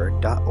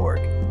offshoreexplorer.org.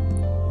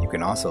 You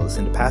can also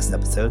listen to past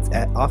episodes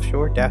at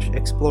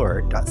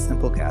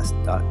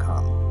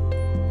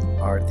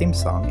offshore-explorer.simplecast.com. Our theme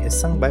song is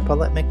sung by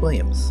Paulette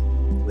McWilliams,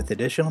 with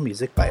additional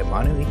music by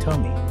Amanu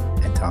Itomi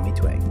and Tommy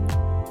Twang.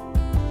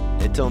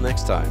 Until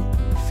next time,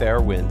 fair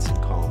winds and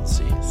calm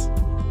seas.